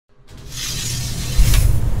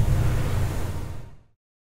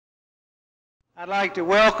I'd like to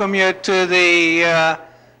welcome you to the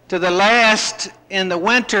last in the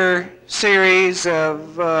winter series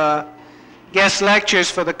of guest lectures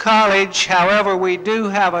for the college. However, we do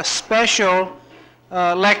have a special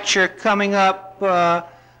lecture coming up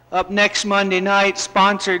next Monday night,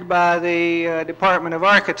 sponsored by the Department of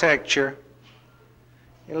Architecture.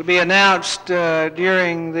 It'll be announced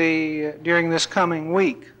during this coming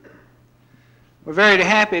week. We're very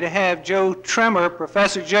happy to have Joe Trimmer,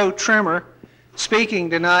 Professor Joe Trimmer, speaking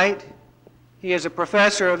tonight. He is a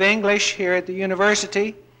professor of English here at the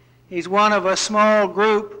university. He's one of a small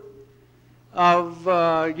group of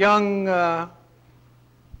young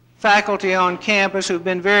faculty on campus who've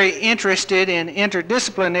been very interested in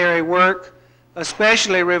interdisciplinary work,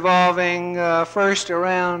 especially revolving first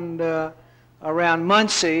around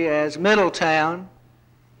Muncie as Middletown.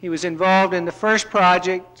 He was involved in the first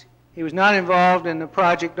project. He was not involved in the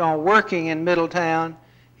project on working in Middletown.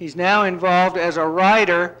 He's now involved as a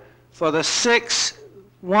writer for the 6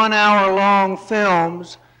 one-hour-long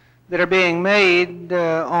films that are being made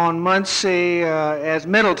on Muncie as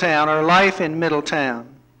Middletown, or Life in Middletown.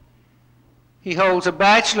 He holds a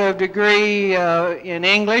bachelor's degree in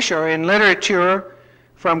English or in literature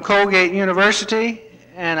from Colgate University,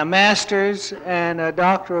 and a master's and a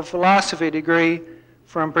doctor of philosophy degree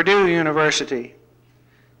from Purdue University.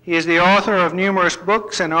 He is the author of numerous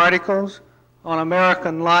books and articles on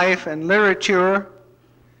American life and literature.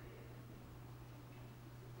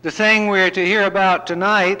 The thing we're to hear about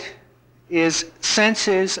tonight is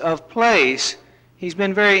senses of place. He's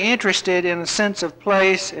been very interested in a sense of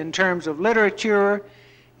place in terms of literature,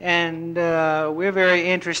 and we're very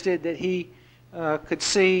interested that he could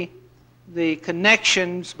see the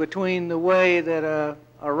connections between the way that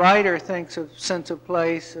a writer thinks of sense of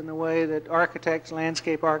place and the way that architects,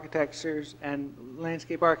 landscape architects and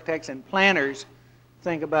planners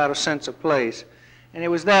think about a sense of place. And it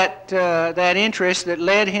was that interest that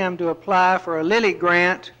led him to apply for a Lilly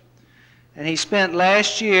grant, and he spent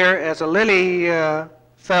last year as a Lilly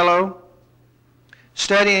fellow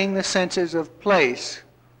studying the senses of place.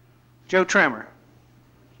 Joe Trimmer.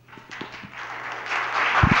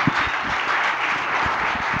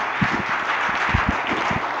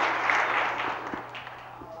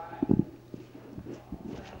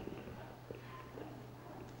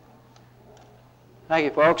 Thank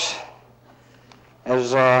you, folks.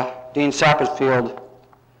 As Dean Sappenfield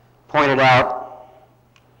pointed out,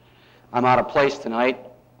 I'm out of place tonight.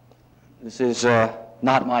 This is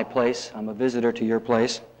not my place. I'm a visitor to your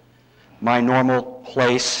place. My normal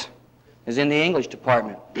place is in the English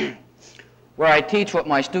department, where I teach what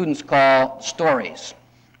my students call stories.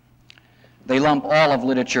 They lump all of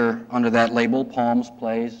literature under that label: poems,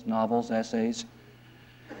 plays, novels, essays.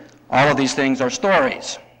 All of these things are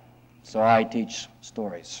stories. So I teach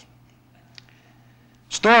stories.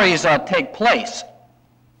 Stories take place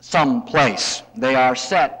someplace. They are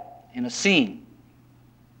set in a scene.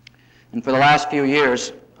 And for the last few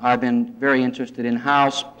years, I've been very interested in how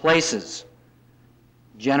places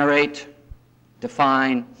generate,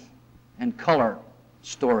 define, and color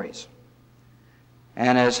stories.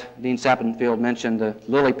 And as Dean Sappenfield mentioned, the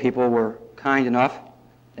Lilly people were kind enough.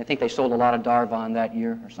 I think they sold a lot of Darvon that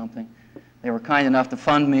year or something. They were kind enough to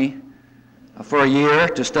fund me for a year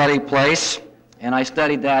to study place, and I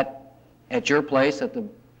studied that at your place, at the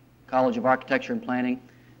College of Architecture and Planning,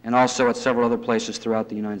 and also at several other places throughout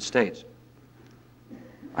the United States.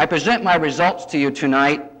 I present my results to you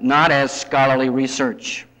tonight not as scholarly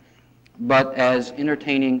research, but as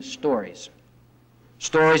entertaining stories.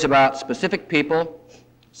 Stories about specific people,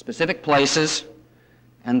 specific places,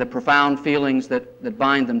 and the profound feelings that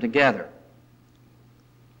bind them together.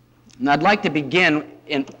 And I'd like to begin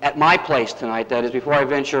at my place tonight. That is, before I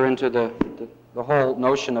venture into the whole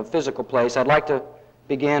notion of physical place, I'd like to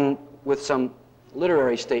begin with some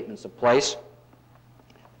literary statements of place.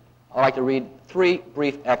 I'd like to read 3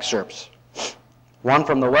 brief excerpts. One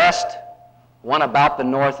from the West, one about the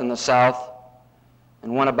North and the South,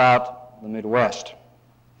 and one about the Midwest.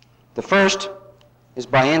 The first is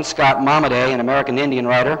by N. Scott Momaday, an American Indian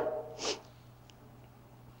writer.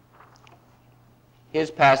 His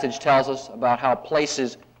passage tells us about how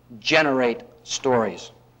places generate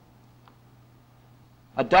stories.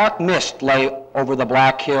 A dark mist lay over the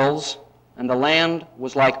black hills, and the land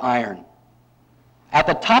was like iron. At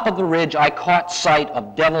the top of the ridge, I caught sight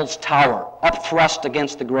of Devil's Tower, upthrust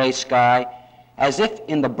against the gray sky, as if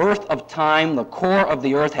in the birth of time the core of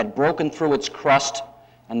the earth had broken through its crust,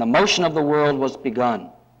 and the motion of the world was begun.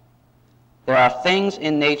 There are things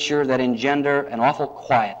in nature that engender an awful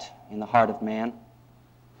quiet in the heart of man.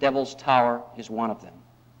 Devil's Tower is one of them.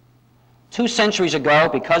 2 centuries ago,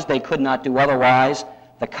 because they could not do otherwise,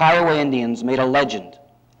 the Kiowa Indians made a legend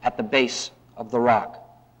at the base of the rock.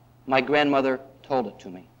 My grandmother told it to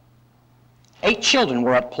me. 8 children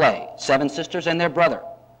were at play, 7 sisters and their brother.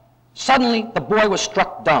 Suddenly, the boy was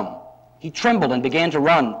struck dumb. He trembled and began to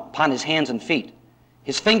run upon his hands and feet.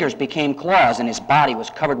 His fingers became claws and his body was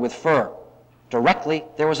covered with fur. Directly,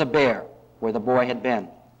 there was a bear where the boy had been.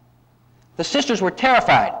 The sisters were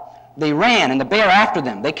terrified. They ran, and the bear after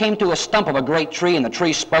them. They came to a stump of a great tree, and the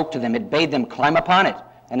tree spoke to them. It bade them climb upon it,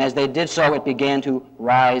 and as they did so, it began to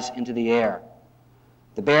rise into the air.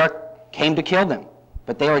 The bear came to kill them,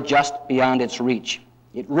 but they were just beyond its reach.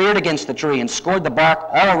 It reared against the tree and scored the bark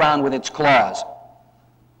all around with its claws.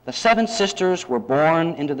 The 7 sisters were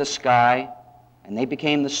born into the sky, and they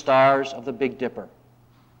became the stars of the Big Dipper.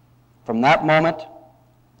 From that moment,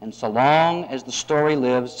 and so long as the story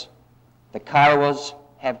lives, the Kiowas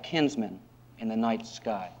have kinsmen in the night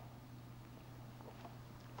sky.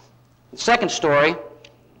 The second story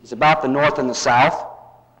is about the North and the South.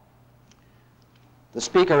 The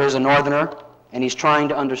speaker is a Northerner, and he's trying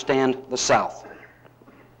to understand the South.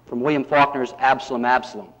 From William Faulkner's Absalom,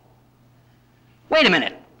 Absalom. Wait a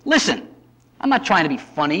minute, listen. I'm not trying to be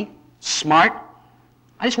funny, smart.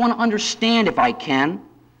 I just want to understand if I can,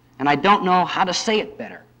 and I don't know how to say it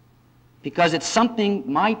better, because it's something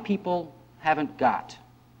my people haven't got.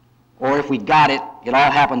 Or if we got it, it all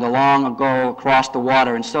happened long ago across the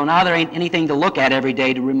water, and so now there ain't anything to look at every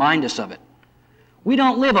day to remind us of it. We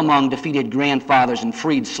don't live among defeated grandfathers and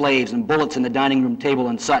freed slaves and bullets in the dining room table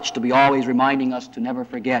and such to be always reminding us to never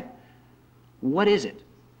forget. What is it?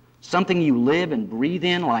 Something you live and breathe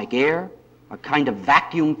in like air? A kind of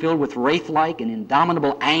vacuum filled with wraith-like and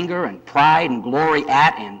indomitable anger and pride and glory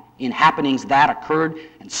at and in happenings that occurred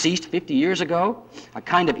and ceased 50 years ago? A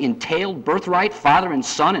kind of entailed birthright, father and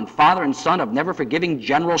son of never forgiving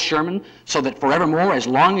General Sherman, so that forevermore, as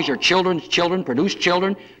long as your children's children produce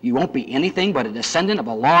children, you won't be anything but a descendant of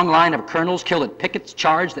a long line of colonels killed at Pickett's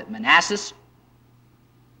charge at Manassas?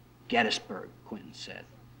 Gettysburg, Quinn said.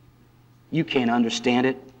 You can't understand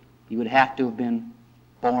it. You would have to have been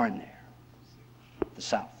born there. The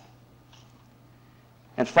South.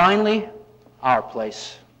 And finally, our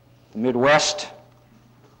place, the Midwest,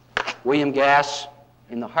 William Gass,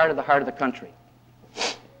 in the heart of the country.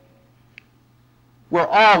 We're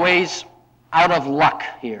always out of luck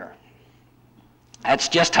here. That's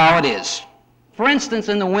just how it is. For instance,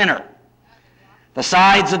 in the winter, the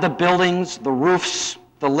sides of the buildings, the roofs,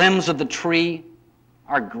 the limbs of the tree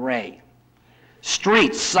are gray.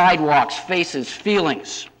 Streets, sidewalks, faces,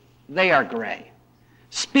 feelings, they are gray.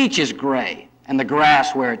 Speech is gray, and the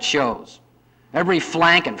grass where it shows. Every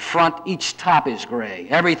flank and front, each top is gray.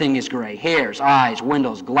 Everything is gray. Hairs, eyes,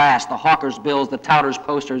 windows, glass, the hawkers' bills, the touters'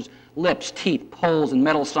 posters, lips, teeth, poles, and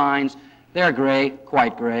metal signs. They're gray,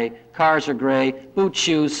 quite gray. Cars are gray. Boots,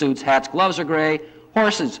 shoes, suits, hats, gloves are gray.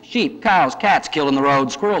 Horses, sheep, cows, cats killed in the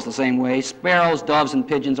road. Squirrels the same way. Sparrows, doves, and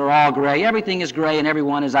pigeons are all gray. Everything is gray, and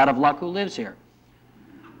everyone is out of luck who lives here.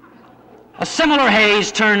 A similar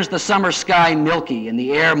haze turns the summer sky milky, and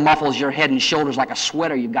the air muffles your head and shoulders like a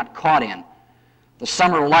sweater you've got caught in. The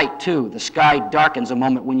summer light, too. The sky darkens a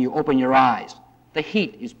moment when you open your eyes. The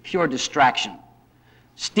heat is pure distraction.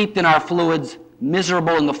 Steeped in our fluids,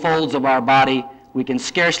 miserable in the folds of our body, we can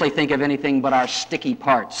scarcely think of anything but our sticky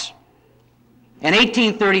parts. In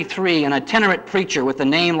 1833, an itinerant preacher with a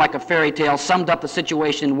name like a fairy tale summed up the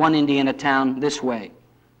situation in one Indiana town this way.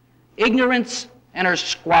 Ignorance and her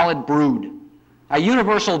squalid brood. A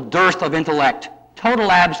universal dearth of intellect.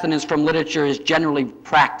 Total abstinence from literature is generally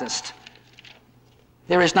practiced.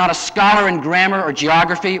 There is not a scholar in grammar or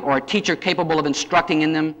geography or a teacher capable of instructing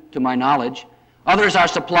in them, to my knowledge. Others are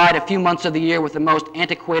supplied a few months of the year with the most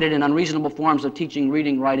antiquated and unreasonable forms of teaching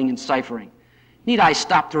reading, writing, and ciphering. Need I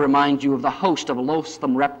stop to remind you of the host of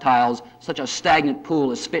loathsome reptiles such a stagnant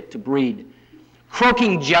pool is fit to breed?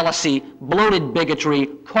 Croaking jealousy, bloated bigotry,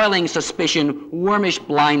 coiling suspicion, wormish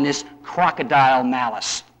blindness, crocodile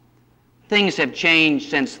malice. Things have changed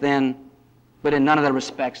since then, but in none of the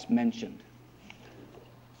respects mentioned.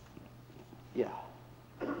 Yeah.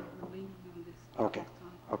 Okay.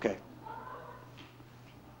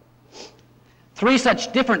 3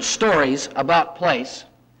 such different stories about place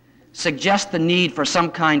suggest the need for some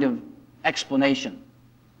kind of explanation,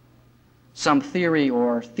 some theory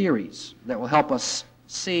or theories that will help us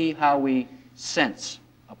see how we sense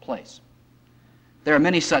a place. There are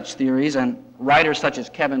many such theories, and writers such as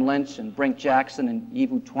Kevin Lynch and Brink Jackson and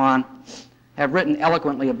Yves Tuan have written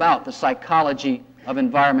eloquently about the psychology of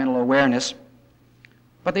environmental awareness,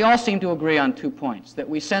 but they all seem to agree on 2 points, that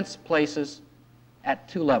we sense places at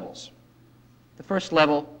 2 levels. The first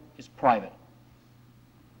level is private.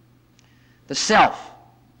 The self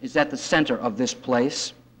is at the center of this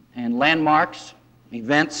place, and landmarks,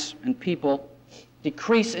 events, and people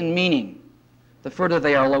decrease in meaning the further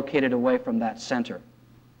they are located away from that center.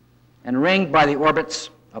 And ringed by the orbits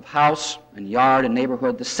of house and yard and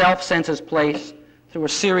neighborhood, the self senses place through a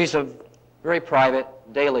series of very private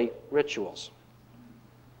daily rituals.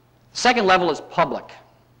 The second level is public.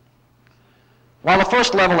 While the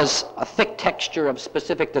first level is a thick texture of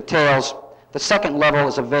specific details, the second level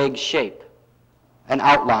is a vague shape, an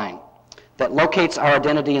outline that locates our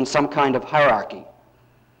identity in some kind of hierarchy.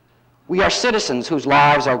 We are citizens whose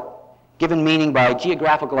lives are given meaning by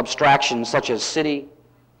geographical abstractions such as city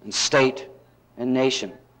and state and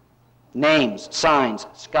nation. Names, signs,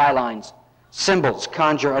 skylines, symbols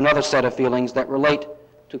conjure another set of feelings that relate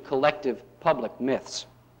to collective public myths.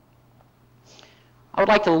 I would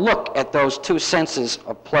like to look at those two senses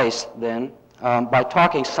of place then by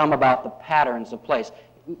talking some about the patterns of place.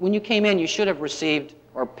 When you came in, you should have received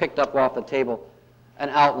or picked up off the table an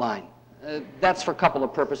outline. That's for a couple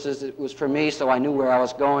of purposes. It was for me, so I knew where I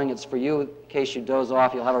was going. It's for you, in case you doze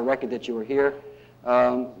off, you'll have a record that you were here.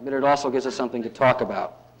 But it also gives us something to talk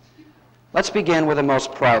about. Let's begin with the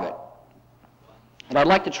most private. And I'd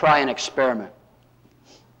like to try an experiment.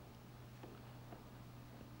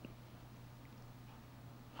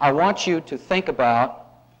 I want you to think about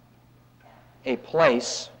a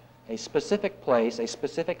place, a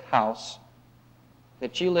specific house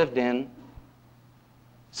that you lived in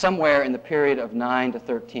somewhere in the period of 9 to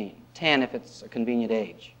 13, 10 if it's a convenient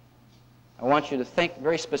age. I want you to think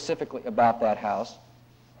very specifically about that house.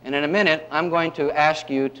 And in a minute, I'm going to ask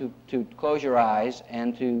you to close your eyes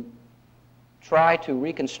and to try to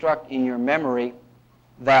reconstruct in your memory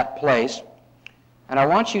that place. And I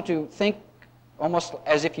want you to think almost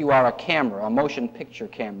as if you are a camera, a motion picture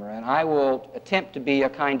camera. And I will attempt to be a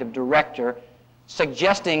kind of director,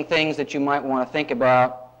 suggesting things that you might want to think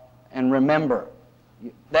about and remember.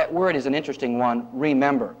 That word is an interesting one,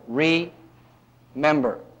 remember.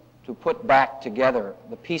 Remember, to put back together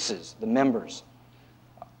the pieces, the members.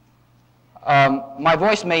 My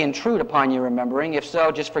voice may intrude upon you remembering. If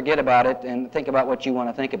so, just forget about it and think about what you want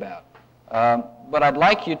to think about. But I'd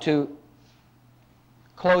like you to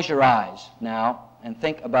close your eyes now and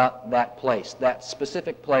think about that place, that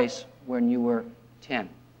specific place when you were 10.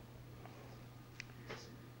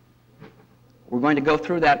 We're going to go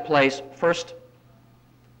through that place first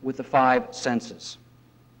with the 5 senses.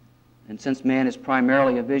 And since man is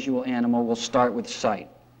primarily a visual animal, we'll start with sight.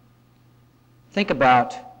 Think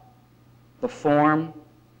about the form,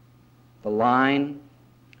 the line,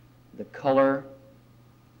 the color,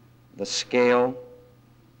 the scale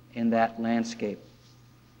in that landscape.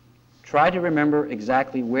 Try to remember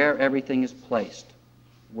exactly where everything is placed,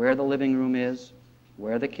 where the living room is,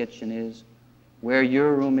 where the kitchen is, where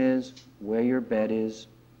your room is, where your bed is,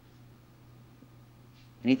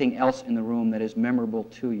 anything else in the room that is memorable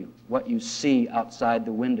to you, what you see outside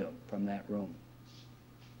the window from that room.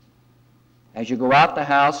 As you go out the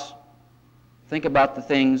house, think about the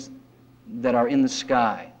things that are in the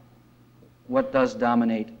sky. What does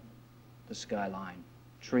dominate the skyline?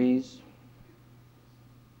 Trees,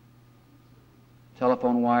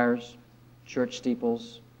 telephone wires, church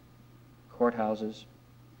steeples, courthouses.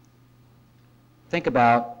 Think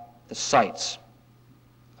about the sights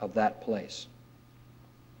of that place.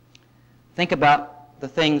 Think about the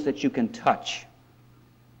things that you can touch.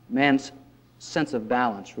 Man's sense of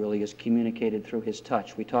balance really is communicated through his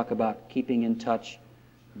touch. We talk about keeping in touch,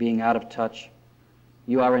 being out of touch.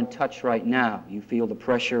 You are in touch right now. You feel the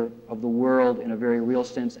pressure of the world in a very real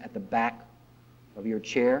sense at the back of your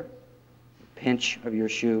chair, the pinch of your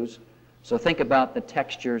shoes. So think about the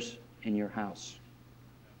textures in your house.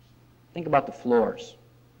 Think about the floors,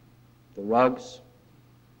 the rugs,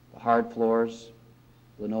 the hard floors,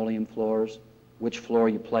 linoleum floors, which floor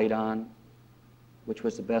you played on, which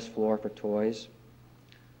was the best floor for toys.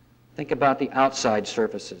 Think about the outside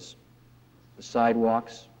surfaces, the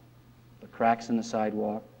sidewalks, the cracks in the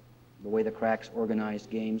sidewalk, the way the cracks organized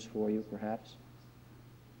games for you, perhaps.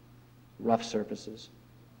 Rough surfaces.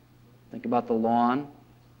 Think about the lawn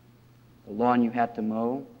you had to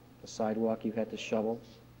mow, the sidewalk you had to shovel.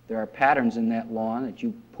 There are patterns in that lawn that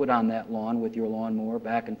you put on that lawn with your lawnmower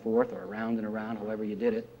back and forth or around and around, however you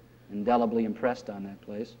did it, indelibly impressed on that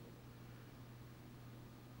place.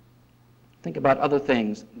 Think about other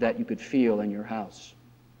things that you could feel in your house.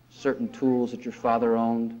 Certain tools that your father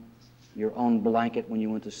owned, your own blanket when you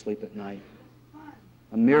went to sleep at night.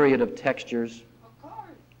 A myriad of textures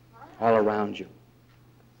all around you.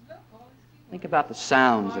 Think about the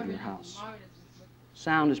sounds of your house.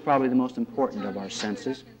 Sound is probably the most important of our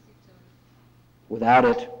senses. Without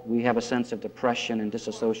it, we have a sense of depression and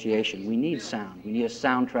disassociation. We need sound. We need a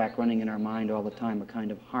soundtrack running in our mind all the time, a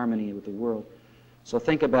kind of harmony with the world. So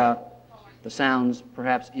think about the sounds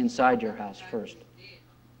perhaps inside your house first.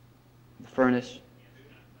 The furnace,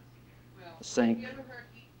 the sink,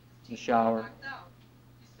 the shower,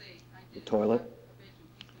 the toilet,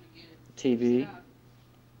 the TV,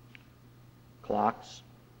 clocks.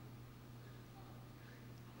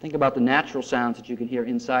 Think about the natural sounds that you can hear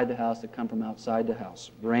inside the house that come from outside the house.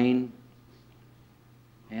 Rain,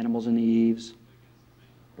 animals in the eaves,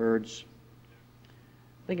 birds.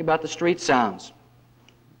 Think about the street sounds.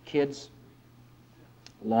 Kids,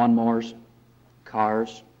 lawnmowers,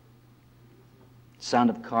 cars, sound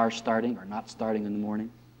of cars starting or not starting in the morning.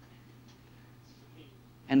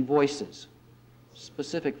 And voices,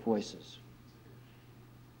 specific voices.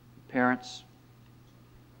 Parents,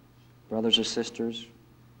 brothers or sisters,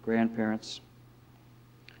 grandparents.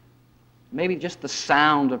 Maybe just the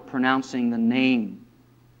sound of pronouncing the name,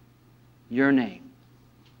 your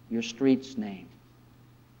street's name,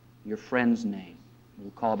 your friend's name. Will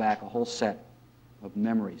call back a whole set of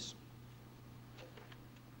memories.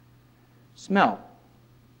 Smell.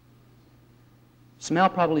 Smell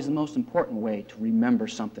probably is the most important way to remember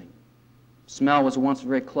something. Smell was once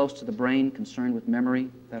very close to the brain, concerned with memory,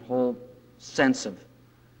 that whole sense of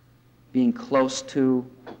being close to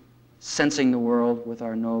sensing the world with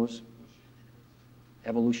our nose,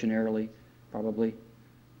 evolutionarily, probably,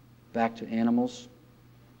 back to animals.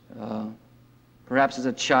 Perhaps as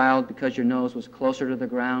a child, because your nose was closer to the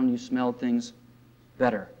ground, you smelled things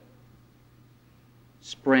better.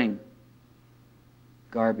 Spring,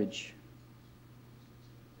 garbage.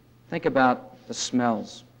 Think about the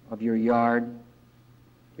smells of your yard,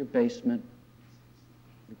 your basement,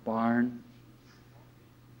 your barn,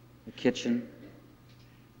 the kitchen,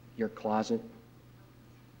 your closet.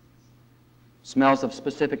 Smells of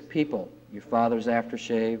specific people, your father's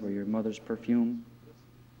aftershave or your mother's perfume,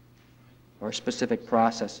 or specific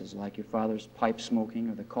processes like your father's pipe smoking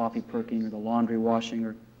or the coffee perking or the laundry washing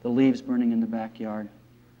or the leaves burning in the backyard.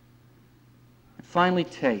 And finally,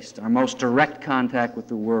 taste, our most direct contact with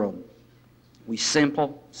the world. We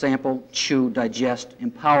sample, chew, digest,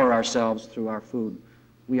 empower ourselves through our food.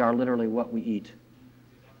 We are literally what we eat.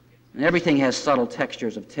 And everything has subtle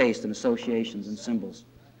textures of taste and associations and symbols.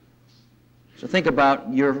 So think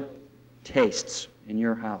about your tastes in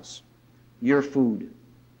your house, your food.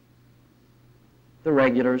 The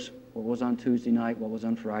regulars, what was on Tuesday night, what was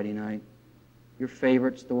on Friday night. Your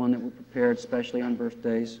favorites, the one that were prepared especially on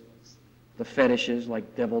birthdays. The fetishes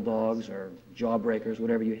like devil dogs or jawbreakers,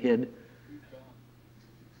 whatever you hid.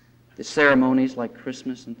 The ceremonies like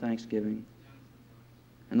Christmas and Thanksgiving.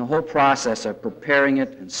 And the whole process of preparing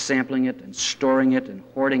it and sampling it and storing it and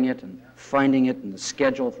hoarding it and finding it and the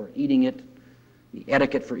schedule for eating it, the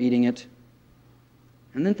etiquette for eating it.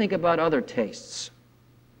 And then think about other tastes,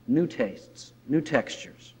 new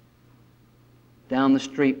textures. Down the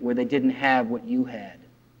street where they didn't have what you had.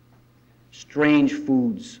 Strange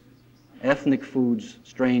foods, ethnic foods,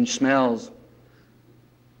 strange smells.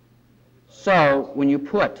 So when you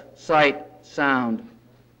put sight, sound,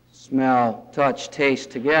 smell, touch,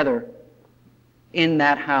 taste together in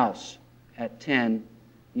that house at 10,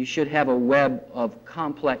 you should have a web of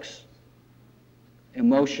complex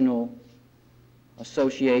emotional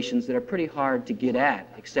associations that are pretty hard to get at,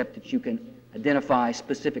 except that you can identify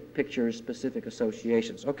specific pictures, specific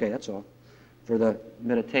associations. Okay, that's all for the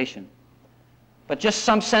meditation. But just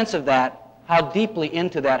some sense of that, how deeply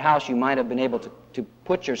into that house you might have been able to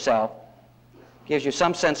put yourself, gives you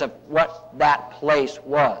some sense of what that place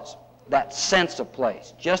was, that sense of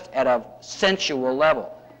place, just at a sensual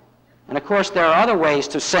level. And of course, there are other ways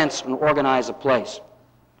to sense and organize a place.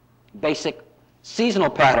 Basic seasonal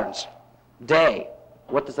patterns, day.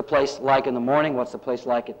 What is the place like in the morning? What's the place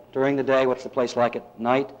like during the day? What's the place like at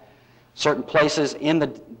night? Certain places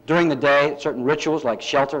during the day, certain rituals like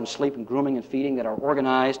shelter and sleep and grooming and feeding that are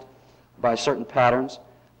organized by certain patterns.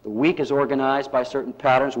 The week is organized by certain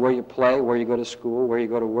patterns, where you play, where you go to school, where you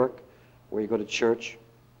go to work, where you go to church.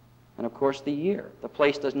 And of course the year. The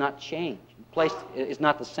place does not change. The place is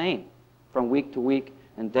not the same from week to week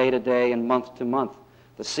and day to day and month to month.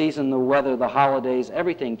 The season, the weather, the holidays,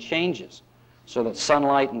 everything changes so that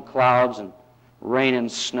sunlight and clouds and rain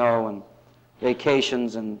and snow and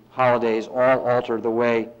vacations and holidays all alter the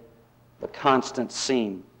way the constants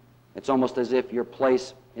seem. It's almost as if your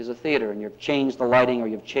place is a theater and you've changed the lighting or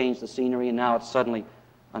you've changed the scenery and now it's suddenly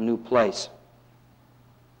a new place.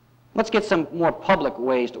 Let's get some more public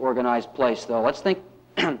ways to organize place, though. Let's think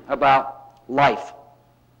about life.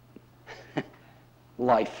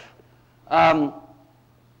 Life.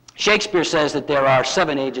 Shakespeare says that there are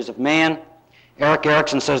 7 ages of man. Erik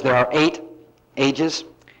Erikson says there are 8 ages.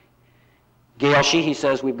 Gail Sheehy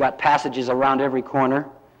says we've got passages around every corner.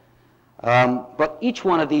 But each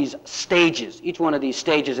one of these stages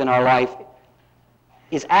in our life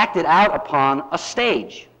is acted out upon a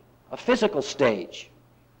stage, a physical stage.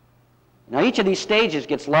 Now each of these stages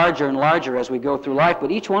gets larger and larger as we go through life,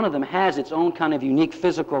 but each one of them has its own kind of unique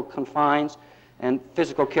physical confines and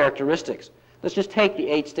physical characteristics. Let's just take the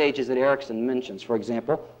 8 stages that Erikson mentions, for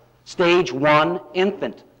example. Stage 1,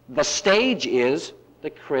 infant. The stage is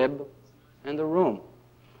the crib and the room.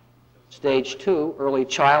 Stage 2, early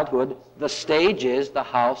childhood. The stage is the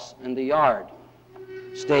house and the yard.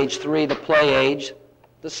 Stage 3, the play age.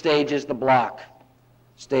 The stage is the block.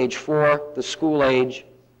 Stage 4, the school age.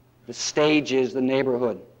 The stage is the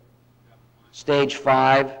neighborhood. Stage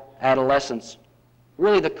 5, adolescence.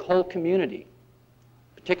 Really the whole community,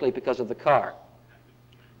 particularly because of the car.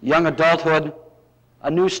 Young adulthood,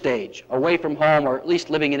 a new stage, away from home or at least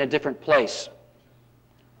living in a different place.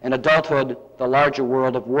 And adulthood, the larger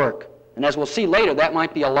world of work. And as we'll see later, that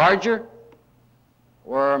might be a larger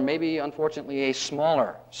or maybe, unfortunately, a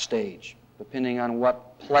smaller stage, depending on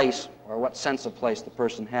what place or what sense of place the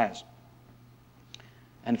person has.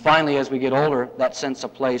 And finally, as we get older, that sense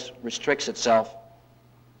of place restricts itself.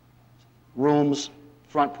 Rooms,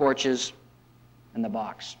 front porches, and the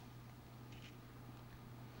box.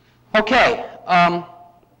 Okay.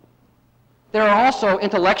 There are also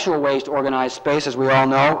intellectual ways to organize space, as we all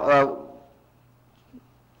know.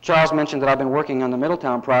 Charles mentioned that I've been working on the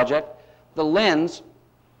Middletown project. The Linns,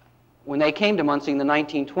 when they came to Muncie in the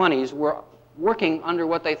 1920s, were working under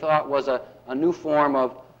what they thought was a new form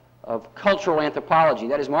of cultural anthropology.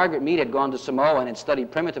 That is, Margaret Mead had gone to Samoa and had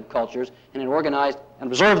studied primitive cultures and had organized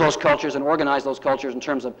and observed those cultures and organized those cultures in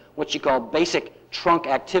terms of what she called basic trunk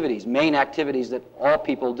activities, main activities that all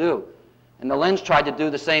people do. And the Linns tried to do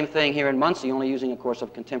the same thing here in Muncie, only using, of course,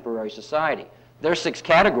 of contemporary society. Their 6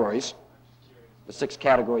 categories, the 6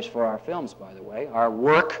 categories for our films, by the way, are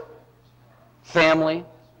work, family,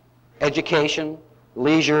 education,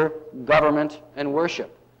 leisure, government, and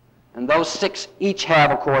worship. And those 6 each have,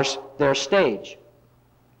 of course, their stage.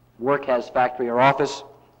 Work has factory or office,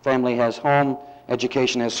 family has home,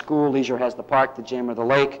 education has school, leisure has the park, the gym, or the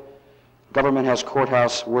lake, government has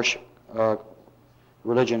courthouse, worship,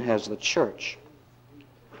 religion has the church.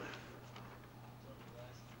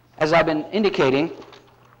 As I've been indicating,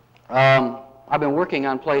 I've been working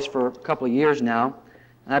on plays for a couple of years now,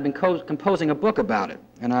 and I've been composing a book about it.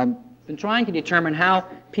 And I've been trying to determine how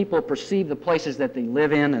people perceive the places that they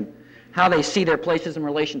live in and how they see their places in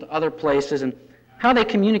relation to other places and how they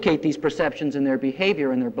communicate these perceptions in their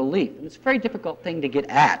behavior and their belief. And it's a very difficult thing to get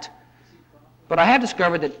at. But I have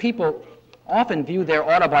discovered that people often view their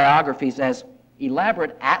autobiographies as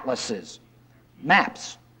elaborate atlases,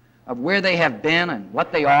 maps of where they have been and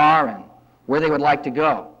what they are and where they would like to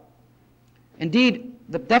go. Indeed,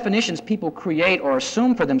 the definitions people create or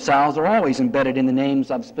assume for themselves are always embedded in the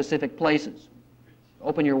names of specific places.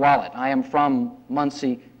 Open your wallet. I am from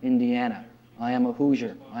Muncie, Indiana. I am a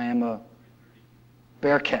Hoosier. I am a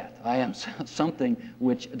Bearcat. I am something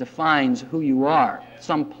which defines who you are,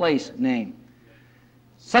 some place name.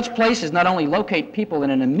 Such places not only locate people in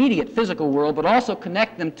an immediate physical world, but also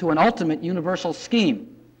connect them to an ultimate universal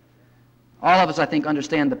scheme. All of us, I think,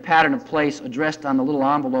 understand the pattern of place addressed on the little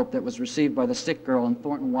envelope that was received by the sick girl in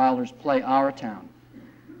Thornton Wilder's play Our Town.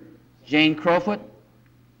 Jane Crowfoot,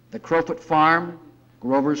 the Crowfoot Farm,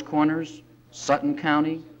 Grover's Corners, Sutton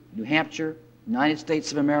County, New Hampshire, United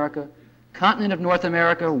States of America, continent of North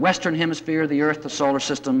America, Western Hemisphere, the Earth, the solar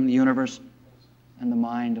system, the universe, and the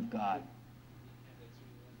mind of God.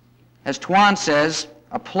 As Tuan says,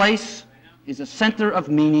 a place is a center of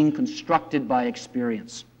meaning constructed by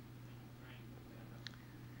experience.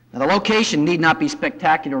 Now, the location need not be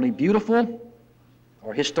spectacularly beautiful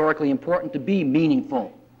or historically important to be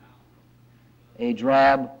meaningful. A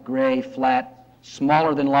drab, gray, flat,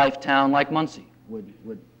 smaller-than-life town like Muncie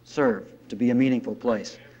would serve to be a meaningful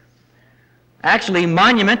place. Actually,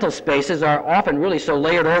 monumental spaces are often really so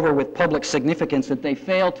layered over with public significance that they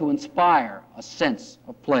fail to inspire a sense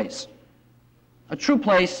of place. A true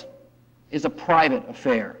place is a private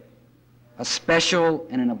affair, a special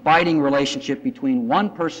and an abiding relationship between one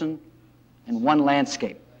person and one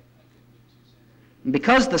landscape. And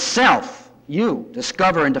because the self, you,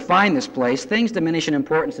 discover and define this place, things diminish in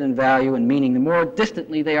importance and in value and meaning the more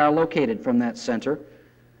distantly they are located from that center.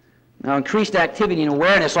 Now, increased activity and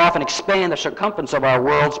awareness often expand the circumference of our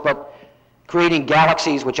worlds, but creating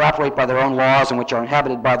galaxies which operate by their own laws and which are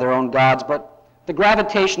inhabited by their own gods, but the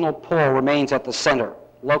gravitational pull remains at the center,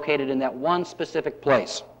 located in that one specific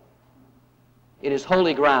place. It is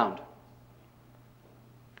holy ground,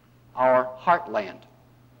 our heartland.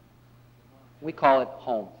 We call it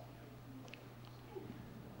home.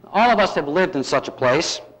 All of us have lived in such a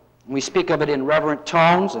place. We speak of it in reverent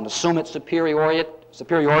tones and assume its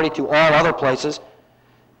superiority to all other places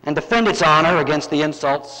and defend its honor against the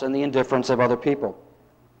insults and the indifference of other people.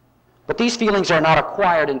 But these feelings are not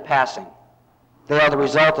acquired in passing. They are the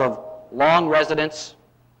result of long residence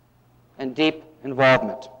and deep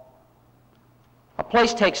involvement. A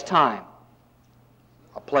place takes time.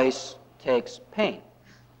 A place takes pain.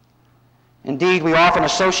 Indeed, we often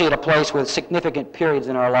associate a place with significant periods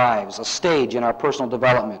in our lives, a stage in our personal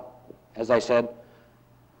development. As I said,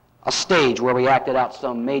 a stage where we acted out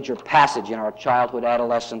some major passage in our childhood,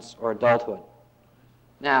 adolescence, or adulthood.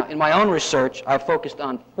 Now, in my own research, I've focused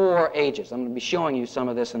on 4 ages. I'm going to be showing you some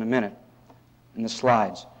of this in a minute in the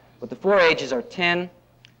slides. But the 4 ages are 10,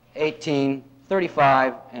 18,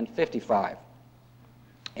 35, and 55.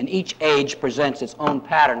 And each age presents its own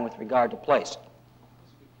pattern with regard to place.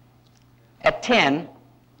 At 10,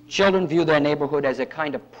 children view their neighborhood as a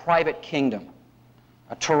kind of private kingdom,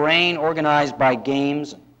 a terrain organized by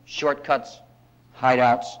games, shortcuts,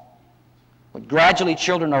 hideouts. But gradually,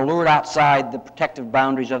 children are lured outside the protective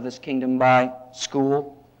boundaries of this kingdom by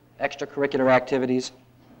school, extracurricular activities,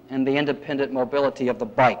 and the independent mobility of the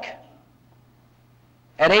bike.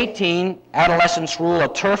 At 18, adolescents rule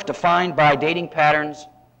a turf defined by dating patterns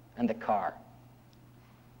and the car.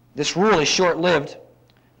 This rule is short-lived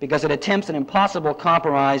because it attempts an impossible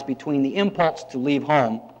compromise between the impulse to leave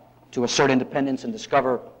home, to assert independence and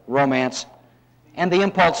discover romance, and the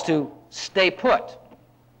impulse to stay put,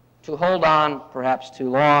 to hold on perhaps too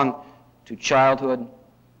long to childhood,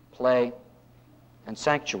 play, and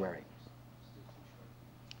sanctuary.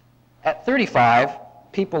 At 35,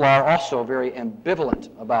 people are also very ambivalent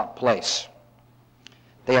about place.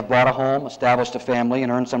 They have bought a home, established a family,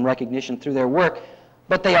 and earned some recognition through their work,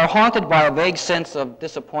 but they are haunted by a vague sense of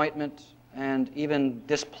disappointment and even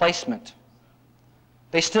displacement.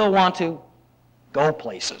 They still want to go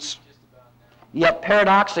places. Yet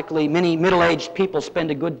paradoxically, many middle-aged people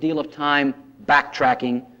spend a good deal of time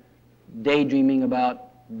backtracking, daydreaming about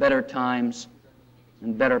better times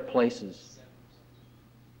and better places.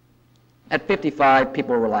 At 55,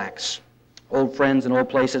 people relax. Old friends and old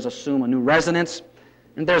places assume a new resonance,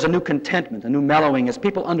 and there's a new contentment, a new mellowing as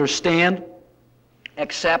people understand,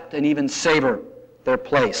 accept, and even savor their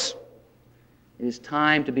place. It is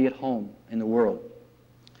time to be at home in the world.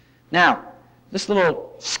 Now, this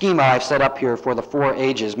little schema I've set up here for the 4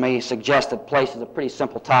 ages may suggest that place is a pretty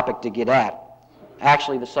simple topic to get at.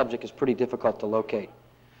 Actually, the subject is pretty difficult to locate.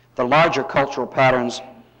 The larger cultural patterns,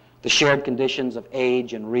 the shared conditions of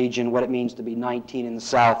age and region, what it means to be 19 in the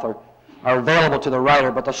South, are available to the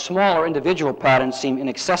writer, but the smaller individual patterns seem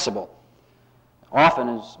inaccessible. Often,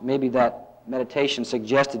 as maybe that meditation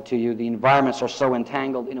suggested to you, the environments are so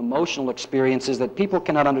entangled in emotional experiences that people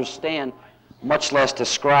cannot understand, much less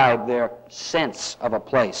describe their sense of a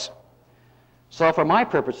place. So for my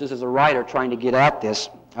purposes as a writer trying to get at this,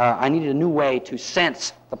 I needed a new way to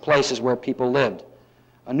sense the places where people lived,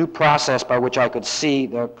 a new process by which I could see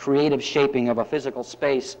the creative shaping of a physical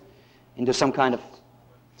space into some kind of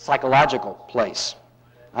psychological place.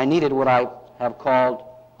 I needed what I have called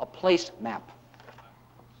a place map.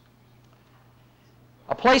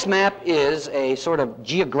 A place map is a sort of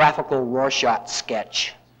geographical Rorschach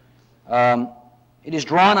sketch. It is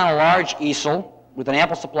drawn on a large easel with an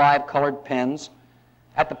ample supply of colored pens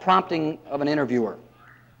at the prompting of an interviewer.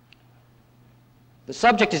 The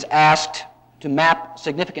subject is asked to map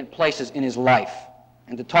significant places in his life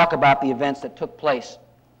and to talk about the events that took place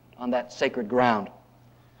on that sacred ground.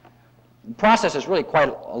 The process is really quite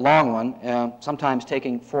a long one, sometimes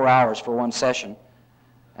taking 4 hours for one session.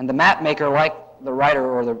 And the map maker, like the writer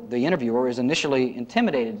or the interviewer, is initially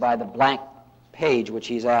intimidated by the blank page which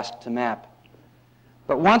he's asked to map.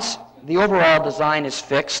 But once the overall design is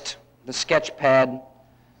fixed, the sketch pad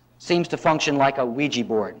seems to function like a Ouija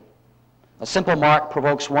board. A simple mark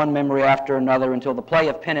provokes one memory after another until the play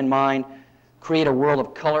of pen and mind create a world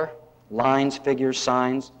of color, lines, figures,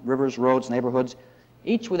 signs, rivers, roads, neighborhoods,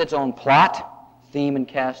 each with its own plot, theme, and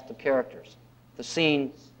cast of characters. The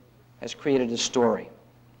scene has created a story.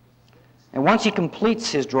 And once he completes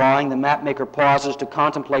his drawing, the mapmaker pauses to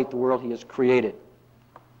contemplate the world he has created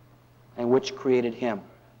and which created him.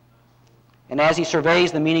 And as he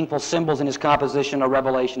surveys the meaningful symbols in his composition, a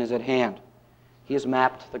revelation is at hand. He has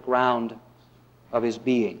mapped the ground of his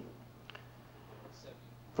being.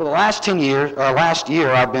 For the last 10 years, last year,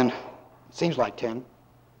 I've been, it seems like 10,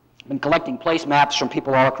 been collecting place maps from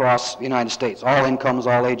people all across the United States, all incomes,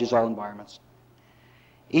 all ages, all environments.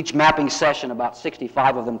 Each mapping session, about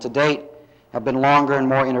 65 of them to date, have been longer and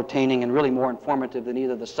more entertaining and really more informative than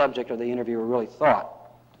either the subject or the interviewer really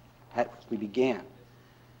thought as we began.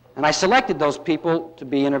 And I selected those people to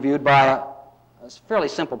be interviewed by a fairly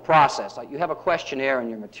simple process. You have a questionnaire in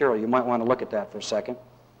your material. You might want to look at that for a second.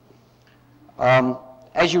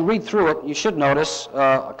 As you read through it, you should notice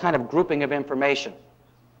a kind of grouping of information.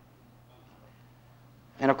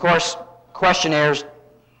 And of course, questionnaires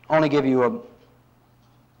only give you a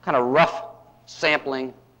kind of rough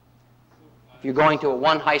sampling. If you're going to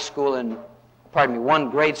one grade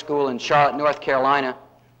school in Charlotte, North Carolina,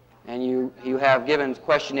 and you have given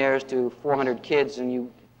questionnaires to 400 kids, and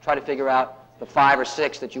you try to figure out the 5 or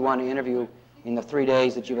 6 that you want to interview in the 3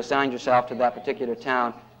 days that you've assigned yourself to that particular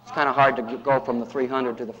town, it's kind of hard to go from the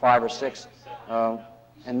 300 to the 5 or 6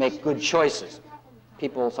 and make good choices.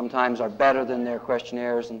 People sometimes are better than their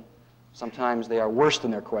questionnaires, and sometimes they are worse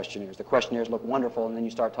than their questionnaires. The questionnaires look wonderful, and then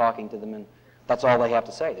you start talking to them, and that's all they have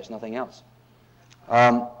to say. There's nothing else.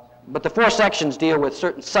 But the 4 sections deal with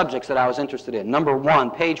certain subjects that I was interested in. Number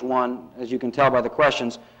 1, page 1, as you can tell by the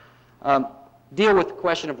questions, deal with the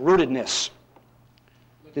question of rootedness,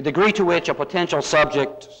 the degree to which a potential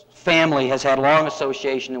subject's family has had long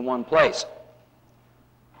association in one place.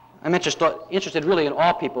 I'm interested really in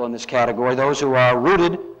all people in this category, those who are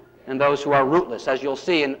rooted and those who are rootless. As you'll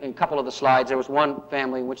see in a couple of the slides, there was one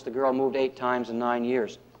family in which the girl moved 8 times in 9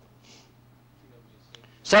 years.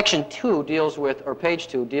 Section 2 deals with, or page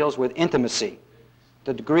 2, deals with intimacy,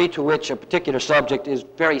 the degree to which a particular subject is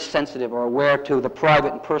very sensitive or aware to the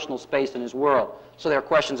private and personal space in his world. So there are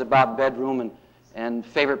questions about bedroom and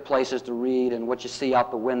favorite places to read and what you see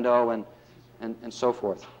out the window and so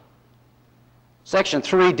forth. Section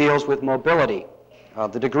 3 deals with mobility,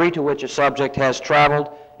 the degree to which a subject has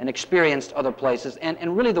traveled and experienced other places,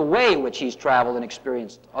 and really the way in which he's traveled and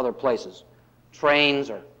experienced other places, trains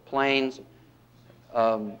or planes,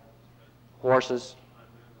 horses.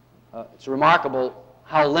 It's remarkable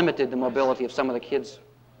how limited the mobility of some of the kids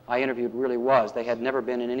I interviewed really was. They had never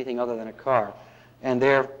been in anything other than a car, and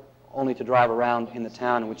they're only to drive around in the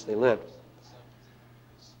town in which they lived.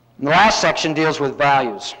 And the last section deals with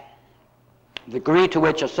values, the degree to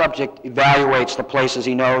which a subject evaluates the places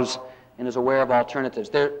he knows and is aware of alternatives.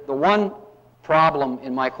 The one problem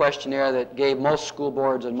in my questionnaire that gave most school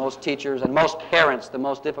boards and most teachers and most parents the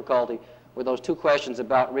most difficulty were those 2 questions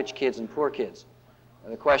about rich kids and poor kids.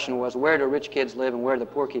 The question was, where do rich kids live and where do the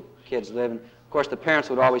poor kids live? And of course, the parents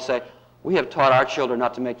would always say, we have taught our children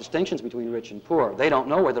not to make distinctions between rich and poor. They don't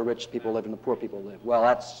know where the rich people live and the poor people live. Well,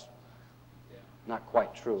 that's not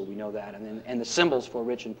quite true. We know that. And the symbols for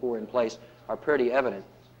rich and poor in place are pretty evident.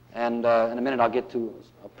 And in a minute, I'll get to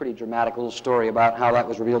a pretty dramatic little story about how that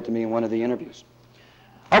was revealed to me in one of the interviews.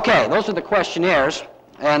 Okay, those are the questionnaires.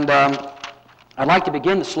 And I'd like to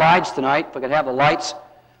begin the slides tonight, if I could have the lights,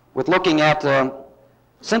 with looking at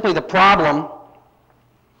simply the problem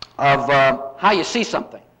of how you see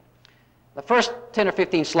something. The first 10 or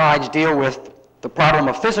 15 slides deal with the problem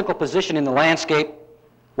of physical position in the landscape,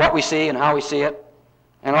 what we see and how we see it,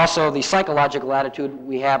 and also the psychological attitude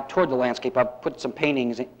we have toward the landscape. I've put some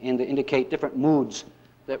paintings in to indicate different moods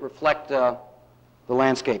that reflect the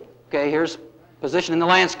landscape. Okay, here's position in the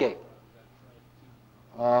landscape.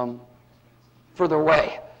 Further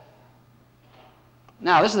away.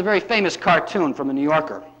 Now, this is a very famous cartoon from the New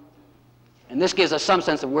Yorker. And this gives us some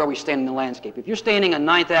sense of where we stand in the landscape. If you're standing on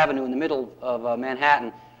 9th Avenue in the middle of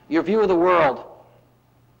Manhattan, your view of the world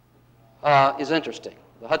is interesting.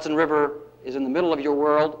 The Hudson River is in the middle of your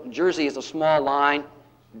world. Jersey is a small line.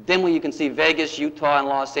 Dimly you can see Vegas, Utah, and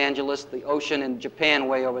Los Angeles, the ocean, and Japan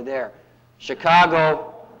way over there.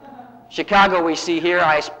 Chicago we see here.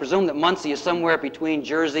 I presume that Muncie is somewhere between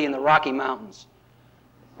Jersey and the Rocky Mountains.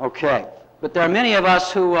 Okay. But there are many of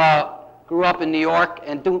us who grew up in New York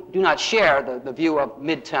and do not share the view of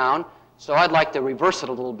Midtown, so I'd like to reverse it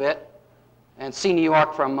a little bit and see New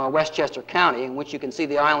York from Westchester County, in which you can see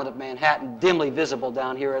the island of Manhattan dimly visible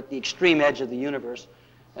down here at the extreme edge of the universe,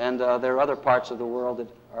 and there are other parts of the world that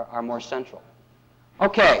are more central.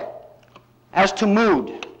 Okay, as to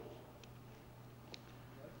mood.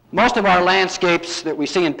 Most of our landscapes that we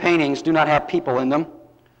see in paintings do not have people in them.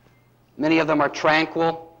 Many of them are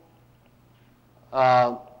tranquil,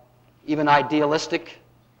 even idealistic,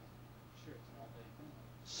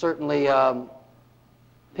 certainly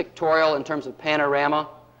pictorial in terms of panorama.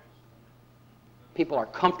 People are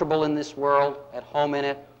comfortable in this world, at home in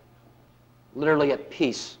it, literally at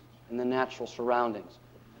peace in the natural surroundings.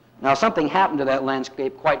 Now, something happened to that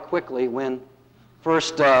landscape quite quickly when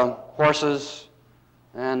first horses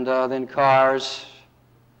and then cars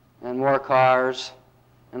and more cars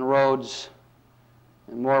and roads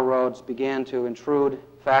and more roads began to intrude,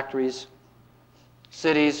 factories,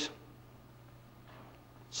 cities,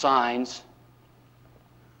 signs,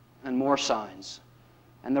 and more signs.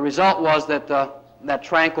 And the result was that that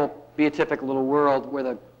tranquil, beatific little world where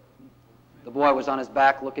the boy was on his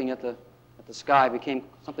back looking at the sky became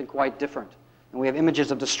something quite different. And we have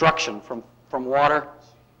images of destruction from water,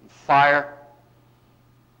 fire,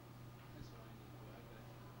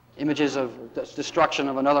 images of destruction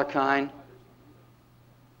of another kind,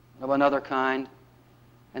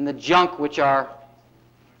 and the junk which our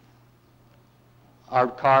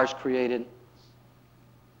cars created,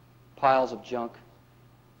 piles of junk,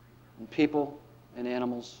 and people and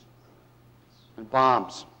animals and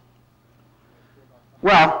bombs.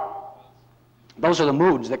 Well, those are the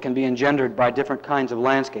moods that can be engendered by different kinds of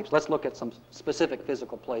landscapes. Let's look at some specific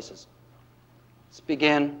physical places. Let's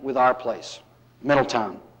begin with our place,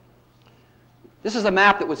 Middletown. This is a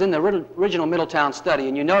map that was in the original Middletown study,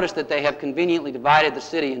 and you notice that they have conveniently divided the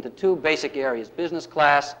city into two basic areas, business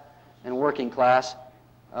class and working class,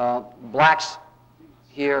 blacks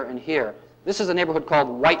here and here. This is a neighborhood called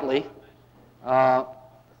Whiteley. Our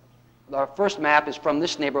first map is from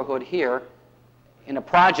this neighborhood here in a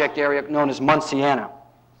project area known as Munciana.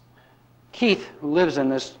 Keith, who lives in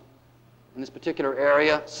this particular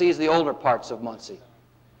area, sees the older parts of Muncie.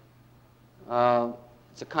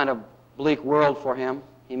 It's a kind of bleak world for him.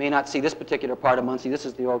 He may not see this particular part of Muncie. This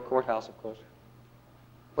is the old courthouse, of course.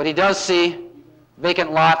 But he does see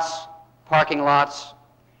vacant lots, parking lots,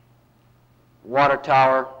 water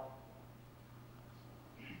tower,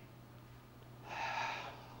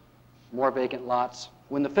 more vacant lots.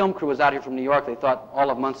 When the film crew was out here from New York, they thought all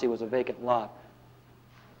of Muncie was a vacant lot.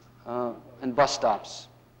 And bus stops.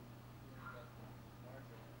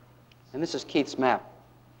 And this is Keith's map.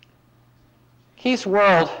 Keith's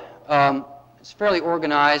world is fairly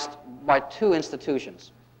organized by two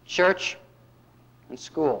institutions, church and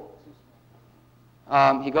school.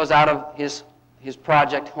 He goes out of his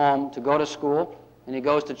project home to go to school, and he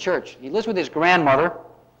goes to church. He lives with his grandmother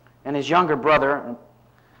and his younger brother.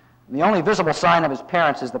 The only visible sign of his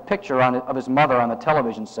parents is the picture of his mother on the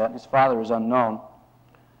television set. His father is unknown.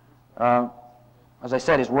 As I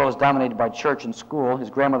said, his world is dominated by church and school. His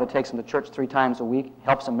grandmother takes him to church 3 times a week,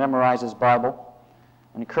 helps him memorize his Bible,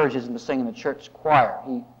 and encourages him to sing in the church choir.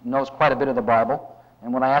 He knows quite a bit of the Bible,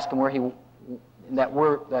 and when I asked him where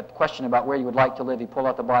that question about where he would like to live, he pulled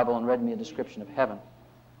out the Bible and read me a description of heaven.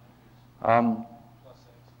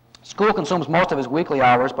 School consumes most of his weekly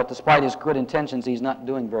hours, but despite his good intentions, he's not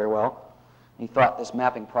doing very well. He thought this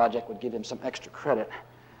mapping project would give him some extra credit.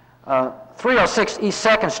 306 East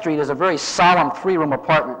 2nd Street is a very solemn 3-room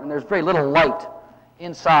apartment, and there's very little light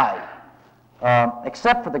inside,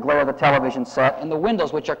 except for the glare of the television set and the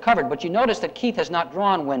windows, which are covered. But you notice that Keith has not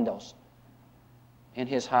drawn windows in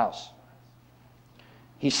his house.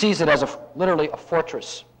 He sees it as literally a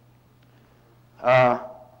fortress. The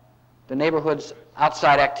neighborhood's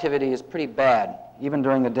outside activity is pretty bad, even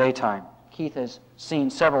during the daytime. Keith has seen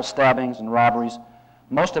several stabbings and robberies,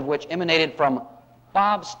 most of which emanated from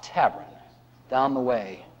Bob's Tavern down the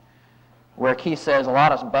way, where Keith says a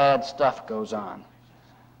lot of bad stuff goes on.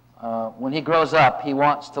 When he grows up, he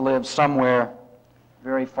wants to live somewhere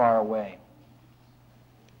very far away.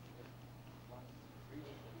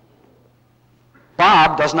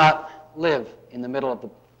 Bob does not live in the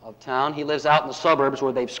middle of town. He lives out in the suburbs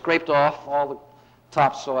where they've scraped off all the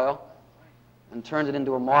topsoil and turned it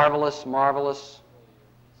into a marvelous, marvelous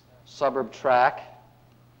suburb track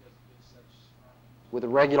with a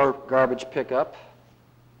regular garbage pickup,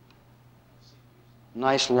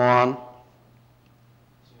 nice lawn.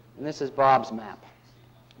 And this is Bob's map.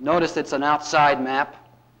 Notice it's an outside map.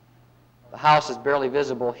 The house is barely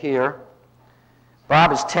visible here.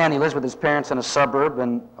 Bob is 10. He lives with his parents in a suburb,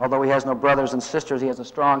 and although he has no brothers and sisters, he has a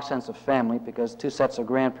strong sense of family because 2 sets of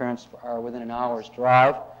grandparents are within an hour's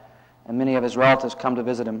drive, and many of his relatives come to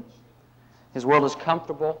visit him. His world is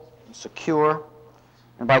comfortable and secure,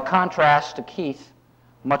 and by contrast to Keith,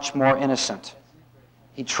 much more innocent.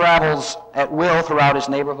 He travels at will throughout his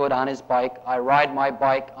neighborhood on his bike. I ride my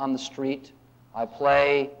bike on the street. I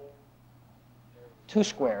play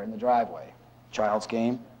 2-square in the driveway, child's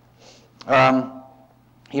game.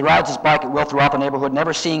 He rides his bike at will throughout the neighborhood,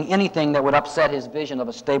 never seeing anything that would upset his vision of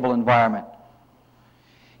a stable environment.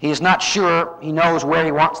 He is not sure he knows where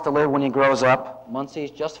he wants to live when he grows up. Muncie's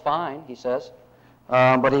just fine, he says.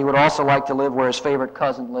 But he would also like to live where his favorite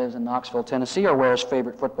cousin lives in Knoxville, Tennessee, or where his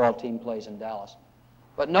favorite football team plays in Dallas.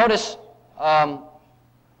 But notice the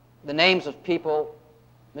names of people,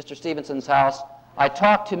 Mr. Stevenson's house. I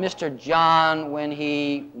talked to Mr. John when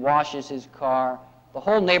he washes his car. The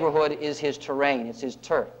whole neighborhood is his terrain. It's his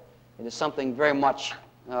turf. It is something very much,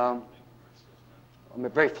 a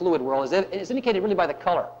very fluid world. It's indicated really by the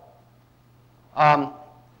color.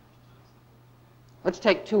 Let's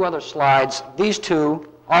take two other slides. These two,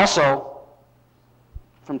 also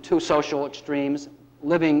from two social extremes,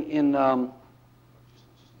 living in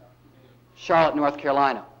Charlotte, North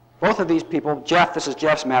Carolina. Both of these people, Jeff, this is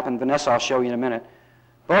Jeff's map, and Vanessa I'll show you in a minute.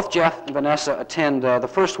 Both Jeff and Vanessa attend the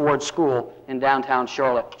First Ward School in downtown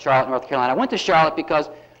Charlotte, North Carolina. I went to Charlotte because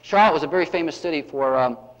Charlotte was a very famous city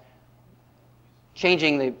for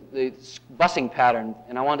changing the busing pattern,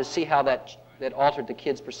 and I wanted to see how that altered the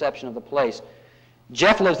kids' perception of the place.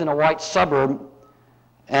 Jeff lives in a white suburb,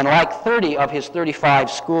 and like 30 of his 35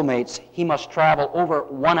 schoolmates, he must travel over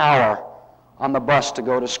 1 hour on the bus to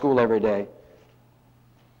go to school every day.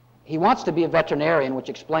 He wants to be a veterinarian, which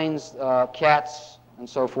explains cats and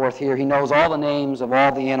so forth here. He knows all the names of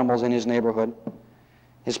all the animals in his neighborhood.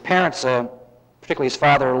 His parents, particularly his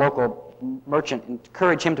father, a local merchant,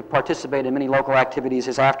 encourage him to participate in many local activities.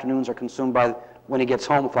 His afternoons are consumed by, when he gets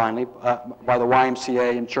home finally, by the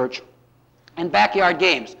YMCA and church. And backyard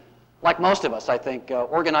games, like most of us, I think,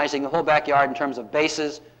 organizing the whole backyard in terms of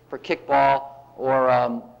bases for kickball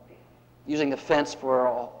or using the fence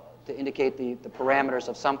to indicate the parameters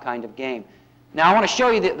of some kind of game. Now I want to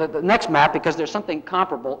show you the next map because there's something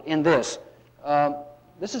comparable in this.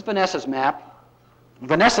 This is Vanessa's map.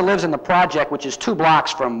 Vanessa lives in the project, which is 2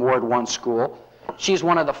 blocks from Ward 1 school. She's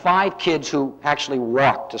one of the 5 kids who actually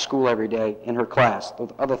walk to school every day in her class. The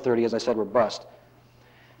other 30, as I said, were bused.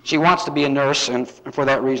 She wants to be a nurse, and for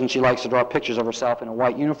that reason she likes to draw pictures of herself in a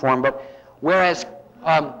white uniform. But whereas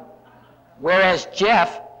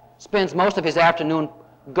Jeff spends most of his afternoon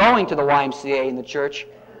going to the YMCA in the church,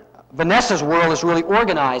 Vanessa's world is really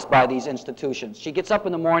organized by these institutions. She gets up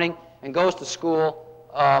in the morning and goes to school.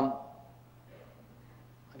 I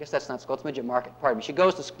guess that's not school, it's Midget Market, pardon me. She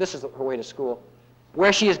goes to, this is her way to school,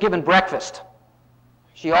 where she is given breakfast.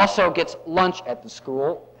 She also gets lunch at the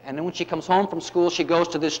school, and then when she comes home from school, she goes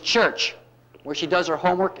to this church where she does her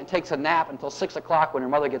homework and takes a nap until 6 o'clock when her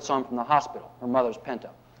mother gets home from the hospital. Her mother's Pinto.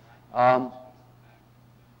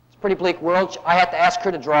 It's a pretty bleak world. I had to ask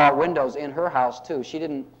her to draw windows in her house, too. She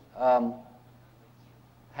didn't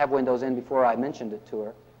have windows in before I mentioned it to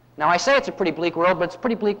her. Now, I say it's a pretty bleak world, but it's a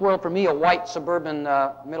pretty bleak world for me, a white, suburban,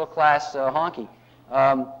 middle-class honky.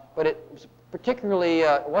 But it was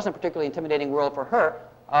it wasn't a particularly intimidating world for her.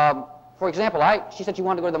 For example, she said she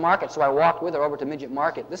wanted to go to the market, so I walked with her over to Midget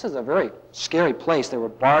Market. This is a very scary place. There were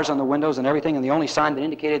bars on the windows and everything, and the only sign that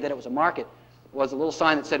indicated that it was a market was a little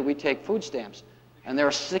sign that said, "We take food stamps." And there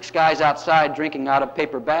were 6 guys outside drinking out of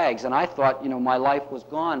paper bags, and I thought, my life was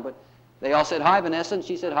gone. But they all said, "Hi, Vanessa," and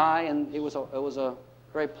she said hi, and it was a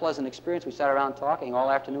very pleasant experience. We sat around talking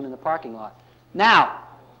all afternoon in the parking lot. Now,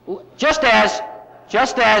 just as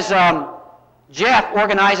Jeff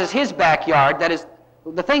organizes his backyard, that is,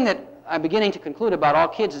 the thing that I'm beginning to conclude about all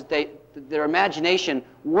kids is their imagination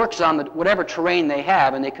works on whatever terrain they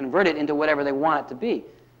have, and they convert it into whatever they want it to be.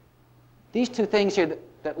 These two things here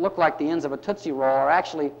that look like the ends of a Tootsie Roll are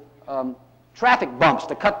actually traffic bumps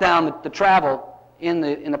to cut down the travel in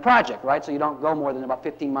the project, right? So you don't go more than about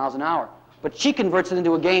 15 miles an hour. But she converts it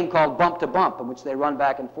into a game called Bump to Bump, in which they run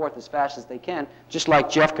back and forth as fast as they can, just like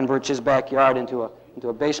Jeff converts his backyard into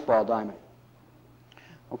a baseball diamond.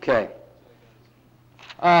 Okay.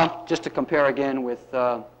 Just to compare again with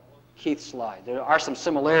Keith's slide, there are some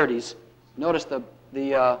similarities. Notice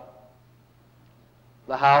the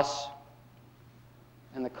house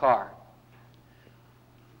and the car.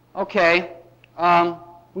 Okay.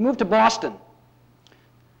 We moved to Boston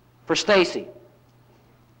for Stacy.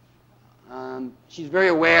 She's very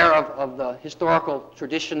aware of the historical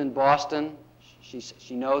tradition in Boston.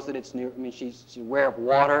 She knows that it's near. I mean, she's aware of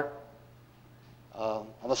water, of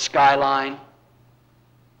a skyline,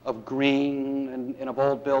 of green and of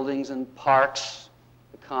old buildings and parks,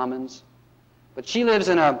 the commons. But she lives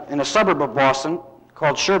in a suburb of Boston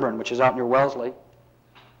called Sherburne, which is out near Wellesley,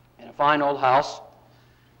 in a fine old house.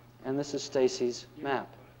 And this is Stacy's map.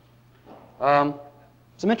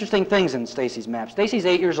 Some interesting things in Stacy's map. Stacy's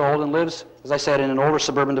 8 years old and lives, as I said, in an older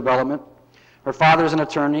suburban development. Her father is an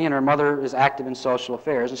attorney and her mother is active in social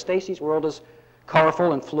affairs. And Stacy's world is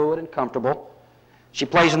colorful and fluid and comfortable. She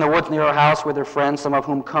plays in the woods near her house with her friends, some of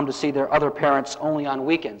whom come to see their other parents only on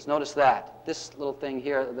weekends. Notice that. This little thing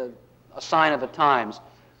here, a sign of the times,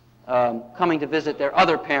 coming to visit their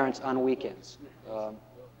other parents on weekends.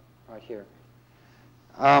 Right here.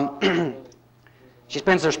 She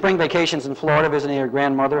spends her spring vacations in Florida visiting her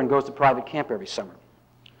grandmother and goes to private camp every summer.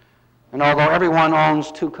 And although everyone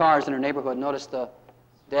owns 2 cars in her neighborhood, notice the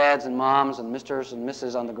dads and moms and misters and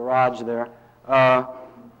misses on the garage there.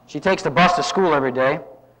 She takes the bus to school every day.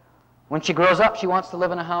 When she grows up, she wants to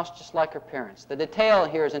live in a house just like her parents. The detail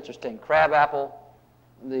here is interesting. Crabapple,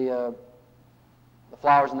 the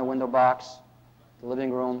flowers in the window box, the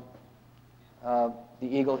living room, the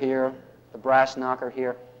eagle here, the brass knocker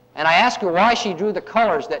here. And I asked her why she drew the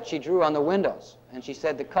colors that she drew on the windows. And she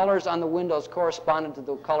said the colors on the windows corresponded to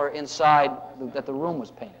the color inside that the room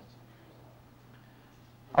was painted.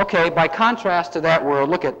 Okay, by contrast to that world,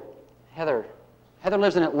 look at Heather. Heather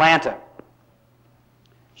lives in Atlanta.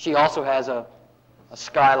 She also has a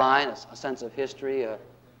skyline, a sense of history, an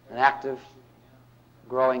active,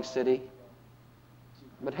 growing city.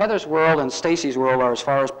 But Heather's world and Stacy's world are as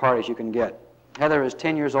far apart as you can get. Heather is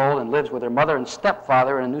 10 years old and lives with her mother and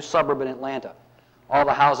stepfather in a new suburb in Atlanta. All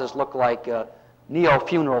the houses look like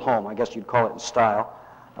neo-funeral home, I guess you'd call it in style.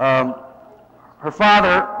 Her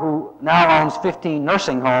father, who now owns 15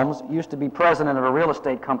 nursing homes, used to be president of a real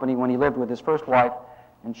estate company when he lived with his first wife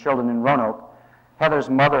and children in Roanoke. Heather's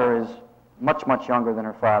mother is much, much younger than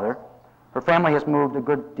her father. Her family has moved a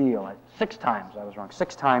good deal. 6 times, I was wrong,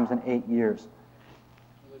 6 times in 8 years.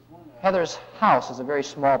 Heather's house is a very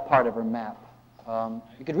small part of her map.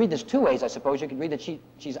 You could read this 2 ways, I suppose. You could read that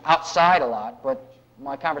she's outside a lot, but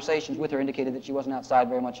my conversations with her indicated that she wasn't outside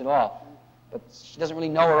very much at all. But she doesn't really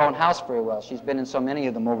know her own house very well. She's been in so many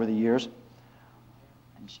of them over the years.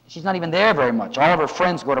 And she's not even there very much. All of her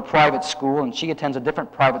friends go to private school, and she attends a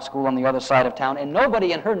different private school on the other side of town. And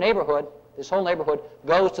nobody in her neighborhood, this whole neighborhood,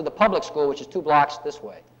 goes to the public school, which is 2 blocks this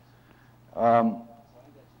way.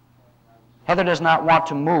 Heather does not want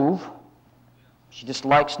to move. She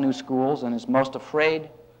dislikes new schools and is most afraid.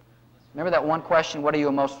 Remember that one question, what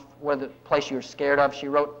are the place you're scared of? She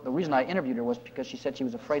wrote, the reason I interviewed her was because she said she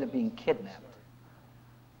was afraid of being kidnapped.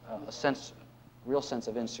 Real sense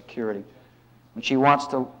of insecurity. When she wants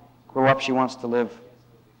to grow up, she wants to live,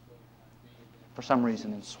 for some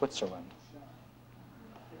reason, in Switzerland.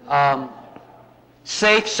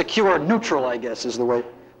 Safe, secure, neutral, I guess, is the way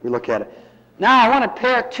we look at it. Now I want to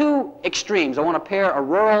pair 2 extremes. I want to pair a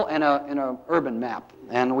rural and an urban map.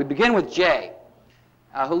 And we begin with Jay,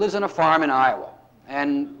 who lives on a farm in Iowa.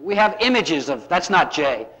 And we have images of, that's not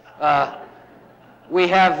Jay. We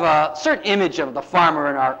have a certain image of the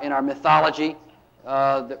farmer in our mythology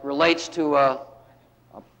that relates to a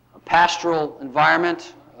pastoral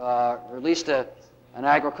environment, or at least an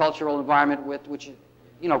agricultural environment with which,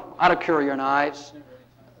 ought to cure your knives,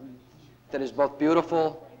 that is both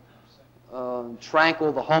beautiful,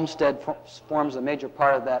 tranquil. The homestead forms a major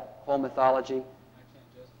part of that whole mythology.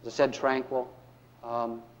 As I said, tranquil.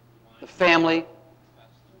 The family,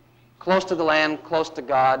 close to the land, close to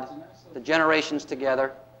God, the generations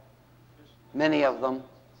together, many of them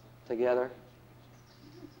together.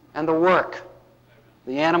 And the work,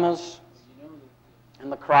 the animals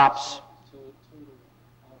and the crops,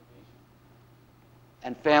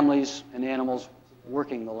 and families and animals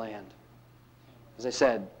working the land. As I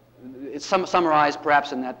said, it's summarized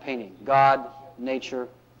perhaps in that painting. God, nature,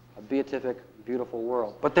 a beatific, beautiful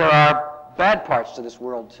world. But there are bad parts to this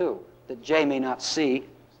world, too, that Jay may not see.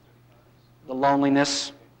 The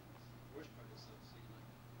loneliness,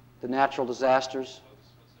 the natural disasters,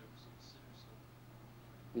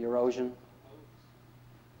 the erosion,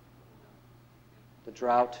 the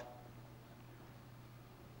drought.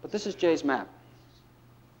 But this is Jay's map.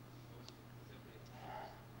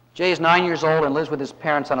 Jay is 9 years old and lives with his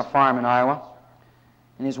parents on a farm in Iowa.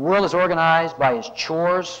 And his world is organized by his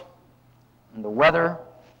chores and the weather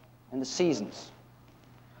and the seasons.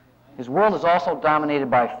 His world is also dominated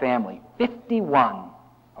by family. 51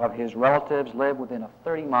 of his relatives live within a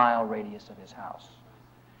 30-mile radius of his house.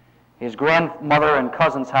 His grandmother and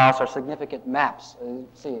cousin's house are significant maps.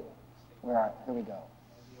 See, here we go.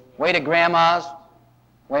 Way to Grandma's,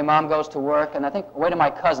 way Mom goes to work, and I think way to my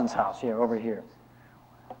cousin's house here, over here.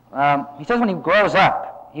 He says when he grows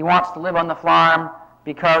up, he wants to live on the farm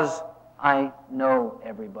because I know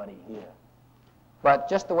everybody here. But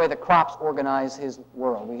just the way the crops organize his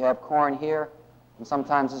world. We have corn here, and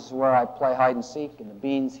sometimes this is where I play hide and seek, and the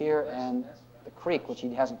beans here, and the creek, which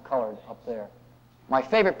he hasn't colored up there. My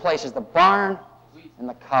favorite place is the barn and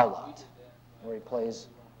the cow lot, where he plays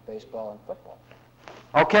baseball and football.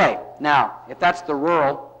 Okay, now, if that's the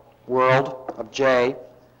rural world of Jay,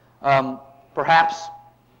 perhaps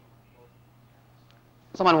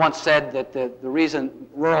someone once said that the reason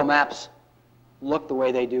rural maps look the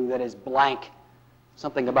way they do, that is blank,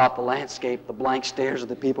 something about the landscape, the blank stares of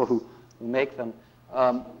the people who make them.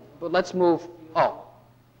 But let's move,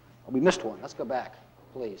 we missed one. Let's go back,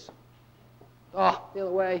 please. Oh, the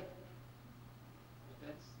other way.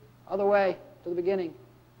 Other way, to the beginning.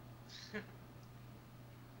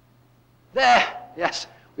 There, yes,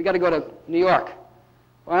 we got to go to New York.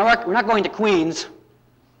 Well, we're not going to Queens,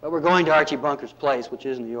 but we're going to Archie Bunker's place, which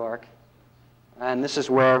is New York. And this is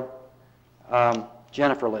where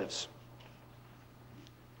Jennifer lives.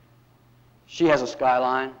 She has a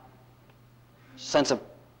skyline, sense of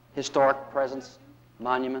historic presence,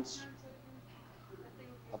 monuments,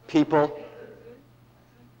 of people,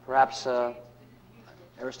 perhaps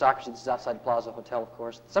aristocracy. This is outside Plaza Hotel, of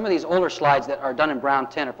course. Some of these older slides that are done in brown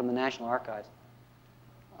tin are from the National Archives.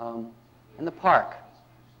 In the park,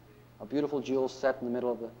 a beautiful jewel set in the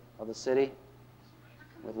middle of the city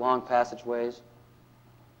with long passageways.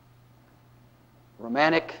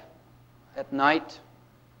 Romantic at night,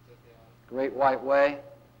 Great White Way,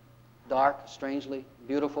 dark, strangely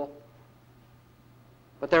beautiful.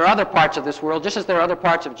 But there are other parts of this world, just as there are other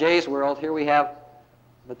parts of Jay's world. Here we have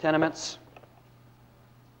the tenements,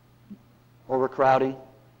 overcrowding,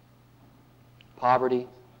 poverty,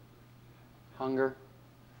 hunger.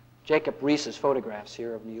 Jacob Riis's photographs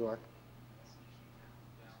here of New York.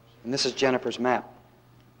 And this is Jennifer's map.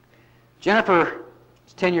 Jennifer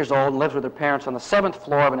is 10 years old and lives with her parents on the 7th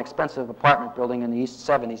floor of an expensive apartment building in the East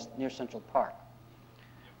 70s near Central Park.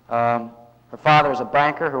 Her father is a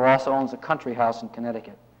banker who also owns a country house in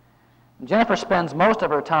Connecticut. And Jennifer spends most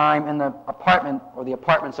of her time in the apartment or the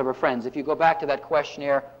apartments of her friends. If you go back to that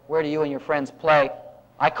questionnaire, where do you and your friends play?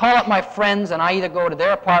 I call up my friends and I either go to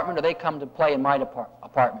their apartment or they come to play in my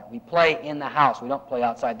apartment. We play in the house. We don't play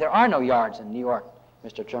outside. There are no yards in New York,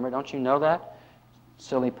 Mr. Trimmer. Don't you know that?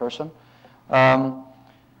 Silly person.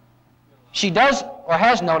 She does, or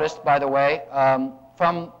has noticed, by the way,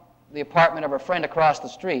 from the apartment of her friend across the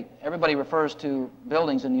street. Everybody refers to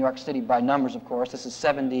buildings in New York City by numbers, of course. This is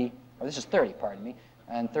 30, pardon me,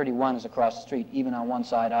 and 31 is across the street, even on one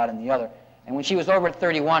side, odd on the other. And when she was over at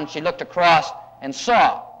 31, she looked across and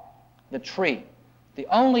saw the tree, the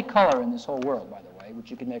only color in this whole world, by the way, which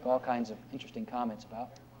you can make all kinds of interesting comments about.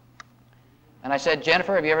 And I said,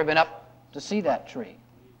 Jennifer, have you ever been up to see that tree?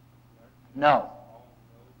 No.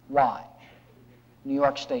 Why? New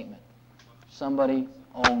York statement. Somebody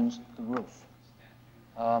owns the roof.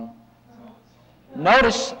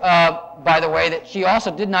 Notice, by the way, that she also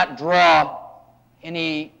did not draw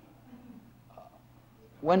any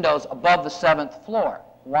windows above the 7th floor.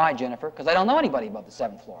 Why, Jennifer? Because I don't know anybody above the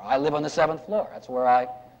 7th floor. I live on the 7th floor. That's where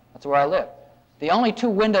I live. The only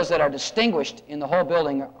two windows that are distinguished in the whole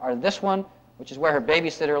building are this one, which is where her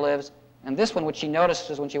babysitter lives, and this one, which she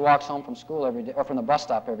notices when she walks home from school every day, or from the bus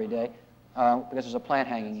stop every day, because there's a plant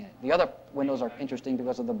hanging in it. The other windows are interesting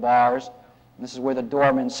because of the bars. And this is where the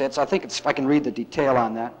doorman sits. I think if I can read the detail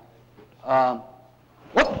on that.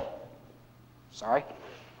 Sorry.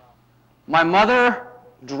 My mother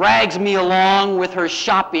drags me along with her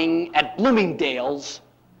shopping at Bloomingdale's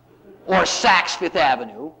or Saks Fifth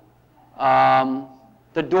Avenue.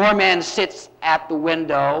 The doorman sits at the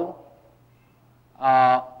window.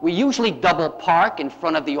 We usually double park in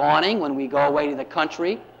front of the awning when we go away to the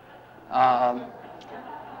country.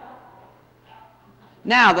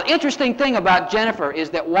 Now, the interesting thing about Jennifer is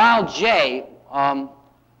that while Jay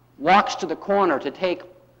walks to the corner to take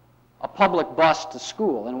a public bus to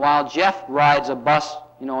school, and while Jeff rides a bus,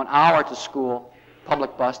 an hour to school,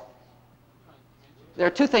 public bus, there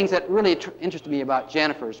are two things that really interest me about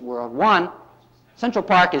Jennifer's world. One, Central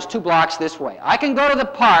Park is 2 blocks this way. I can go to the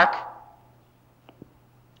park,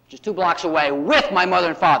 which is 2 blocks away, with my mother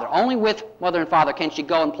and father. Only with mother and father can she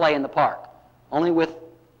go and play in the park. Only with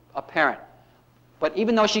a parent. But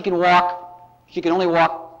even though she can only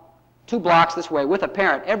walk 2 blocks this way with a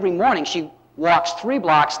parent. Every morning she walks 3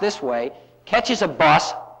 blocks this way, catches a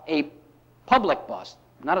bus, a public bus,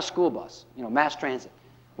 not a school bus, mass transit,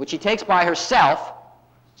 which she takes by herself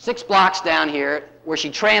 6 blocks down here, where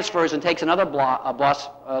she transfers and takes another bus,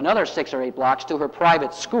 another 6 or 8 blocks to her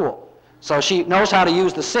private school. So she knows how to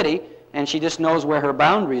use the city, and she just knows where her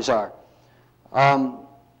boundaries are.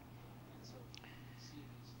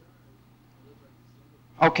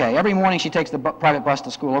 Okay, every morning she takes the private bus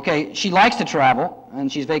to school. Okay, she likes to travel,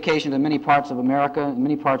 and she's vacationed in many parts of America and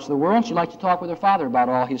many parts of the world. She likes to talk with her father about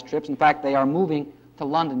all his trips. In fact, they are moving to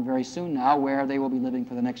London very soon now, where they will be living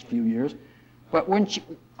for the next few years. But when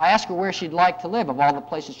I asked her where she'd like to live of all the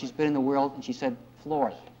places she's been in the world, and she said,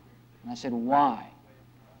 Florida. And I said, why?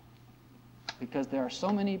 Because there are so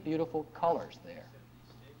many beautiful colors there.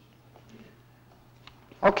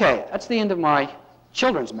 Okay, that's the end of my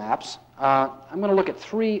children's maps. I'm going to look at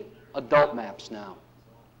 3 adult maps now.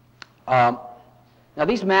 Now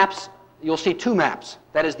these maps, you'll see 2 maps.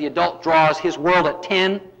 That is, the adult draws his world at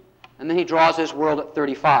 10, and then he draws his world at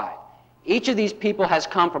 35. Each of these people has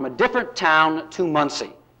come from a different town to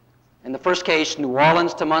Muncie. In the first case, New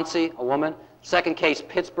Orleans to Muncie, a woman. Second case,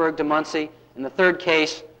 Pittsburgh to Muncie. In the third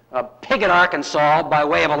case, Piggott, Arkansas, by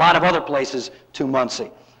way of a lot of other places to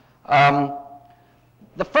Muncie.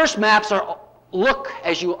 The first maps look,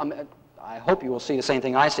 as you, I hope you will see the same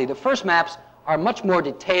thing I see. The first maps are much more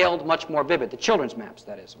detailed, much more vivid. The children's maps,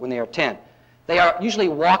 that is, when they are 10. They are usually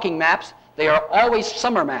walking maps. They are always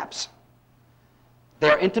summer maps. They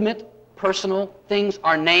are intimate, personal. Things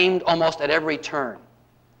are named almost at every turn.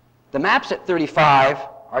 The maps at 35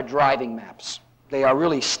 are driving maps. They are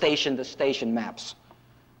really station-to-station maps.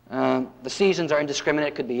 The seasons are indiscriminate.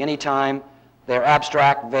 It could be any time. They're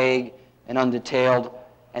abstract, vague, and undetailed.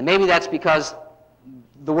 And maybe that's because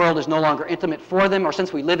the world is no longer intimate for them, or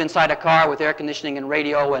since we live inside a car with air conditioning and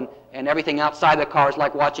radio and everything outside the car is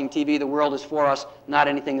like watching TV, the world is for us not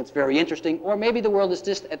anything that's very interesting. Or maybe the world is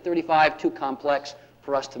just at 35 too complex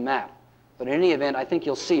for us to map. But in any event, I think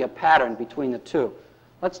you'll see a pattern between the two.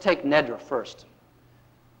 Let's take Nedra first.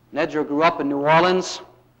 Nedra grew up in New Orleans,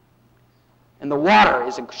 and the water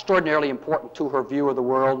is extraordinarily important to her view of the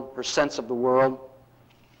world, her sense of the world,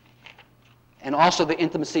 and also the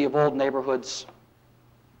intimacy of old neighborhoods,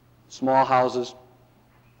 small houses,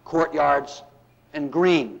 courtyards, and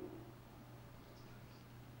green.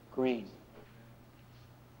 Green.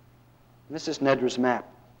 And this is Nedra's map.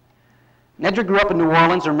 Nedra grew up in New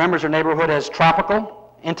Orleans and remembers her neighborhood as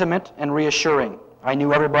tropical, intimate, and reassuring. I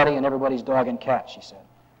knew everybody and everybody's dog and cat, she said.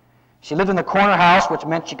 She lived in the corner house, which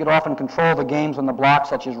meant she could often control the games on the block,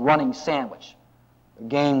 such as running sandwich, a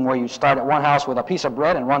game where you start at one house with a piece of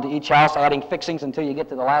bread and run to each house, adding fixings until you get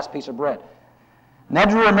to the last piece of bread.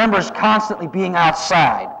 Nedra remembers constantly being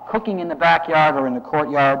outside, cooking in the backyard or in the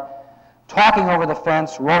courtyard, talking over the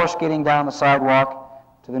fence, roller skating down the sidewalk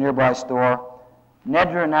to the nearby store.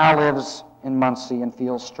 Nedra now lives in Muncie and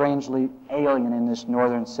feels strangely alien in this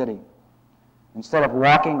northern city. Instead of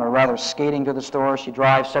walking, or rather skating to the store, she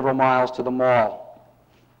drives several miles to the mall.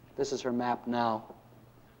 This is her map now.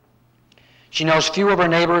 She knows few of her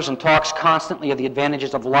neighbors and talks constantly of the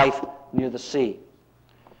advantages of life near the sea.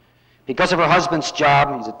 Because of her husband's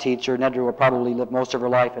job, he's a teacher, Nedra will probably live most of her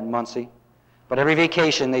life in Muncie. But every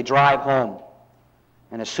vacation, they drive home.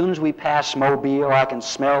 And as soon as we pass Mobile, I can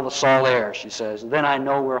smell the salt air, she says. Then I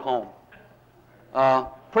know we're home.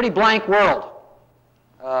 Pretty blank world.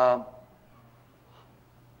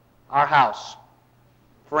 Our house,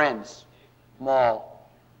 friends, mall,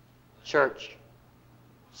 church,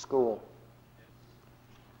 school.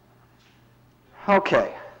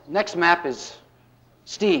 Okay, next map is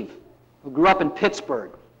Steve, who grew up in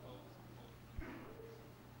Pittsburgh.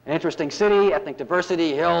 An interesting city, ethnic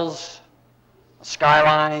diversity, hills, a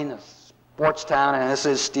skyline, a sports town, and this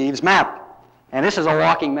is Steve's map. And this is a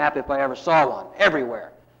walking map if I ever saw one,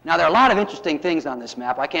 everywhere. Now, there are a lot of interesting things on this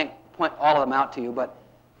map. I can't point all of them out to you, but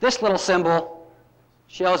this little symbol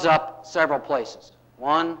shows up several places.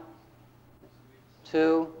 1,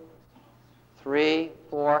 2, 3,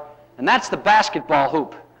 4, and that's the basketball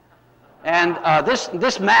hoop. And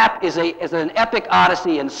this map is an epic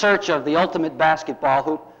odyssey in search of the ultimate basketball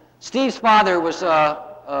hoop. Steve's father was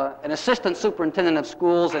an assistant superintendent of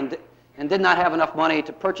schools and did not have enough money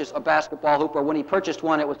to purchase a basketball hoop, or when he purchased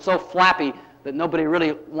one, it was so flappy that nobody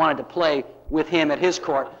really wanted to play with him at his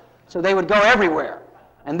court. So they would go everywhere.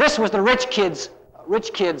 And this was the rich kids'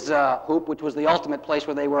 hoop, which was the ultimate place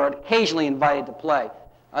where they were occasionally invited to play.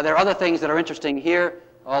 There are other things that are interesting here,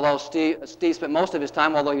 although Steve spent most of his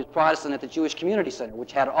time, although he was Protestant, at the Jewish Community Center,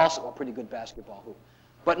 which had also a pretty good basketball hoop.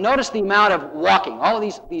 But notice the amount of walking. All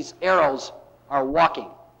of these arrows are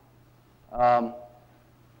walking.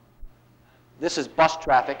 This is bus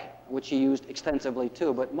traffic, which he used extensively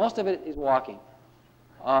too, but most of it is walking.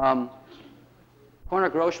 Corner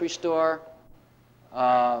grocery store.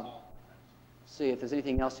 See if there's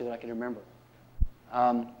anything else here that I can remember.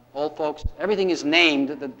 Old folks, everything is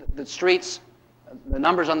named, the streets, the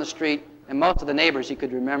numbers on the street, and most of the neighbors he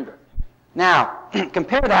could remember. Now,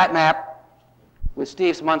 compare that map with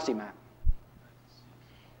Steve's Muncie map.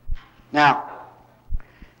 Now,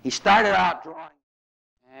 he started out drawing,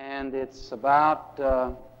 and it's about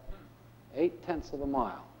 8/10 of a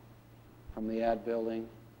mile from the ad building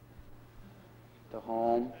to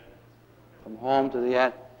home, from home to the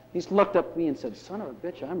ad. He's looked up at me and said, "Son of a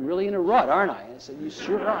bitch, I'm really in a rut, aren't I?" And I said, "You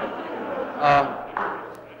sure are."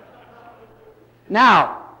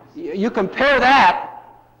 Now, you compare that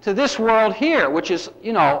to this world here, which is,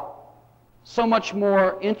 you know, so much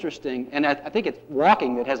more interesting, and I think it's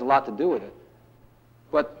walking that has a lot to do with it.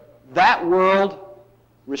 But that world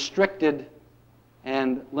restricted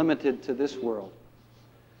and limited to this world.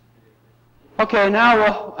 Okay, now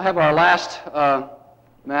we'll have our last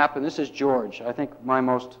map, and this is George. I think my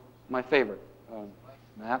most my favorite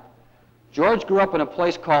map. George grew up in a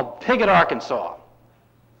place called Piggott, Arkansas.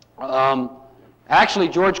 Actually,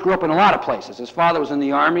 George grew up in a lot of places. His father was in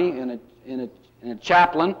the Army, in a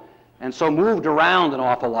chaplain, and so moved around an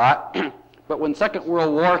awful lot. But when Second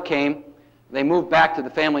World War came, they moved back to the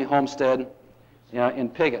family homestead in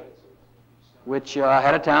Piggott, which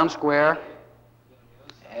had a town square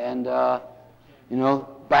and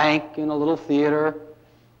bank and a little theater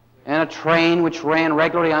and a train which ran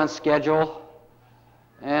regularly on schedule,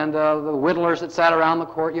 and the whittlers that sat around the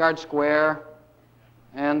courtyard square,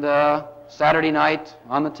 and Saturday night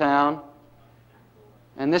on the town.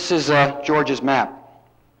 And this is George's map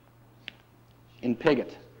in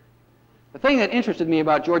Piggott. The thing that interested me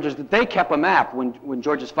about George is that they kept a map when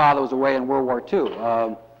George's father was away in World War II.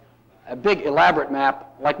 A big, elaborate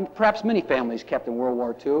map, like perhaps many families kept in World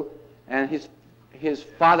War II. And his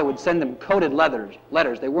father would send them coded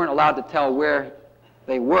letters. They weren't allowed to tell where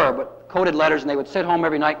they were, but coded letters, and they would sit home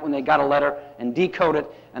every night when they got a letter and decode it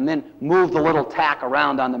and then move the little tack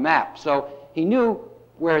around on the map. So he knew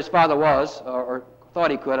where his father was, or thought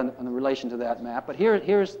he could in relation to that map. But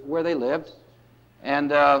here's where they lived.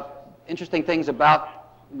 And interesting things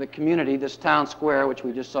about the community, this town square, which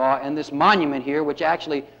we just saw, and this monument here, which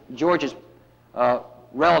actually George's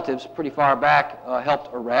relatives pretty far back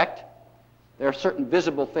helped erect. There are certain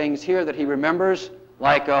visible things here that he remembers,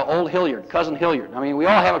 like old Hilliard, Cousin Hilliard. I mean, we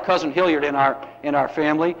all have a Cousin Hilliard in our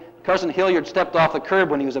family. Cousin Hilliard stepped off the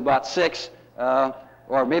curb when he was about 6,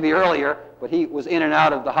 or maybe earlier, but he was in and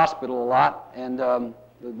out of the hospital a lot, and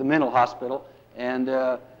the mental hospital, and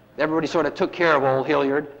everybody sort of took care of old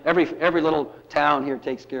Hilliard. Every little town here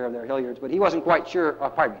takes care of their Hilliards, but he wasn't quite sure,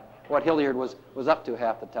 what Hilliard was up to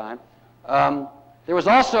half the time. There was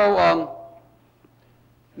also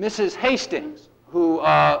Mrs. Hastings, who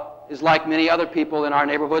is like many other people in our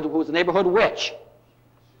neighborhood, who was a neighborhood witch.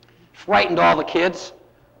 Frightened all the kids,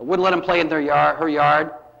 wouldn't let them play in her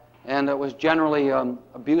yard, and was generally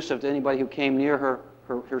abusive to anybody who came near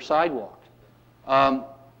her sidewalk.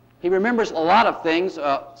 He remembers a lot of things.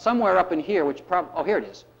 Somewhere up in here, which here it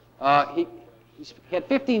is. He had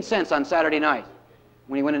 15 cents on Saturday night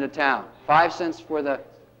when he went into town. 5 cents for to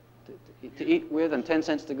eat with, and 10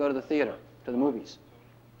 cents to go to the theater, to the movies.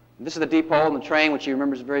 And this is the depot and the train, which he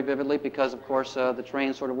remembers very vividly because, of course, the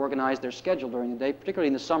train sort of organized their schedule during the day, particularly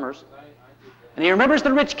in the summers. And he remembers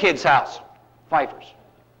the rich kid's house, Pfeiffer's.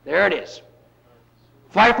 There it is.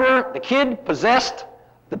 Pfeiffer, the kid, possessed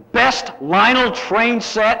the best Lionel train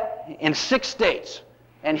set in 6 states.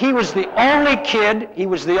 And he was the only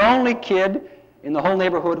kid in the whole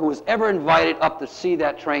neighborhood who was ever invited up to see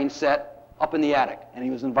that train set up in the attic. And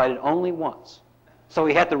he was invited only once. So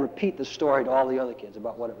he had to repeat the story to all the other kids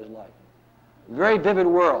about what it was like. Very vivid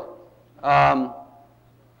world.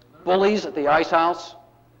 Bullies at the ice house,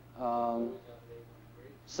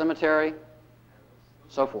 cemetery,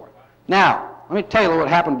 so forth. Now, let me tell you what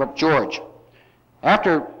happened about George.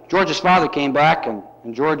 After George's father came back and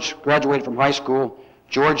George graduated from high school,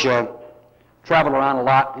 George traveled around a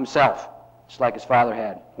lot himself, just like his father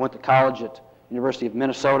had. Went to college at University of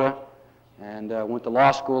Minnesota and went to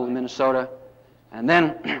law school in Minnesota, and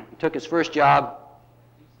then took his first job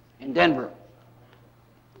in Denver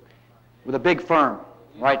with a big firm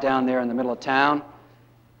right down there in the middle of town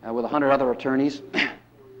with 100 other attorneys.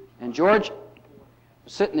 And George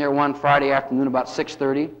was sitting there one Friday afternoon about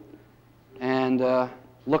 6:30 and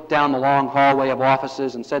looked down the long hallway of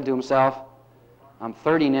offices and said to himself, I'm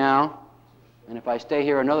 30 now, and if I stay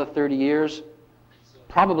here another 30 years,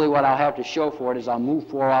 probably what I'll have to show for it is I'll move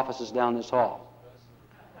 4 offices down this hall.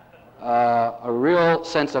 A real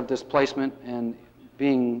sense of displacement and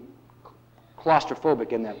being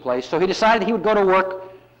claustrophobic in that place. So he decided he would go to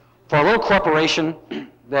work for a little corporation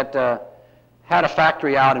that had a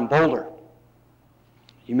factory out in Boulder.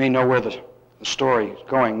 You may know where the story is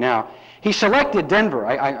going now. He selected Denver.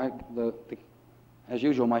 As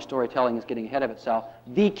usual, my storytelling is getting ahead of itself.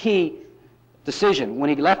 The key decision. When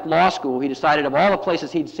he left law school, he decided of all the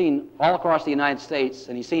places he'd seen all across the United States,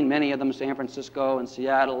 and he's seen many of them, San Francisco and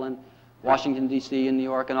Seattle and Washington, D.C. and New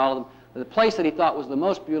York and all of them, the place that he thought was the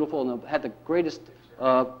most beautiful and had the greatest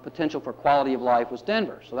potential for quality of life was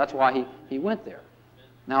Denver. So that's why he went there.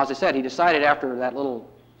 Now, as I said, he decided after that little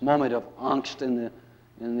moment of angst in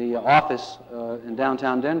the office in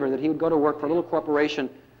downtown Denver that he would go to work for a little corporation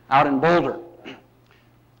out in Boulder.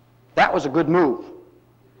 That was a good move.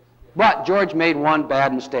 But George made one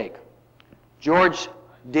bad mistake. George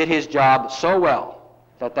did his job so well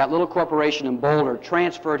that that little corporation in Boulder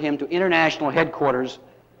transferred him to international headquarters,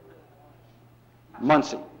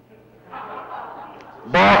 Muncie.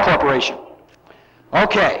 Ball Corporation.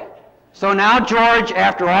 Okay. So now George,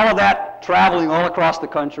 after all of that traveling all across the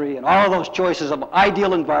country and all of those choices of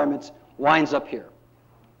ideal environments, winds up here.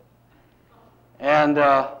 And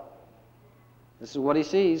this is what he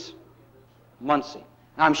sees, Muncie.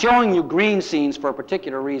 Now I'm showing you green scenes for a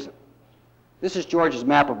particular reason. This is George's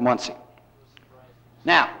map of Muncie.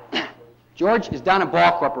 Now, George is down at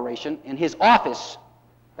Ball Corporation, and his office,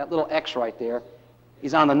 that little X right there,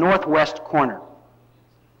 is on the northwest corner.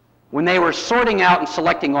 When they were sorting out and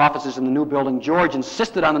selecting offices in the new building, George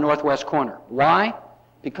insisted on the northwest corner. Why?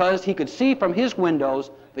 Because he could see from his windows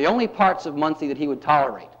the only parts of Muncie that he would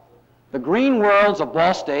tolerate. The green worlds of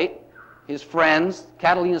Ball State, his friends,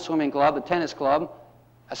 Catalina Swimming Club, the tennis club,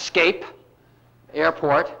 Escape,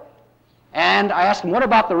 Airport, and I asked him, what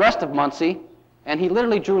about the rest of Muncie? And he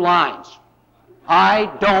literally drew lines. I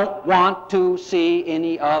don't want to see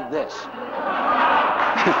any of this.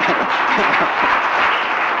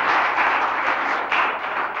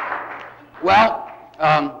 Well,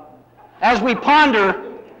 as we ponder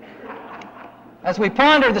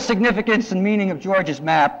the significance and meaning of George's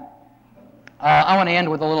map, I want to end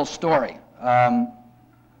with a little story.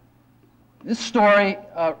 This story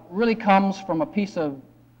really comes from a piece of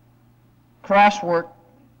crosswork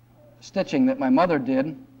stitching that my mother did.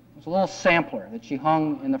 It was a little sampler that she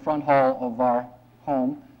hung in the front hall of our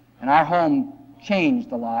home, and our home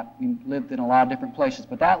changed a lot. We lived in a lot of different places,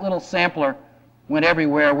 but that little sampler went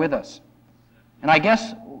everywhere with us. And I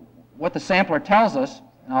guess what the sampler tells us,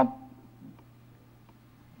 and I'll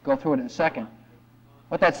go through it in a second,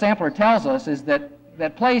 what that sampler tells us is that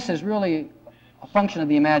that place is really a function of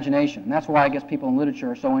the imagination, and that's why I guess people in literature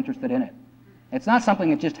are so interested in it. It's not something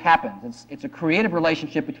that just happens. It's a creative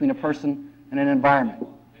relationship between a person and an environment.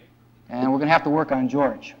 And we're going to have to work on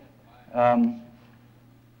George.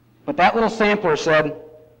 But that little sampler said,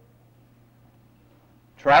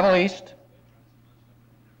 travel east,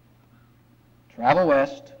 travel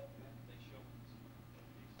west,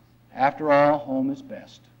 after all, home is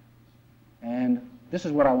best. And this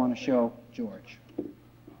is what I want to show George.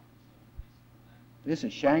 This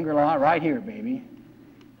is Shangri-La right here, baby.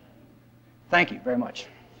 Thank you very much.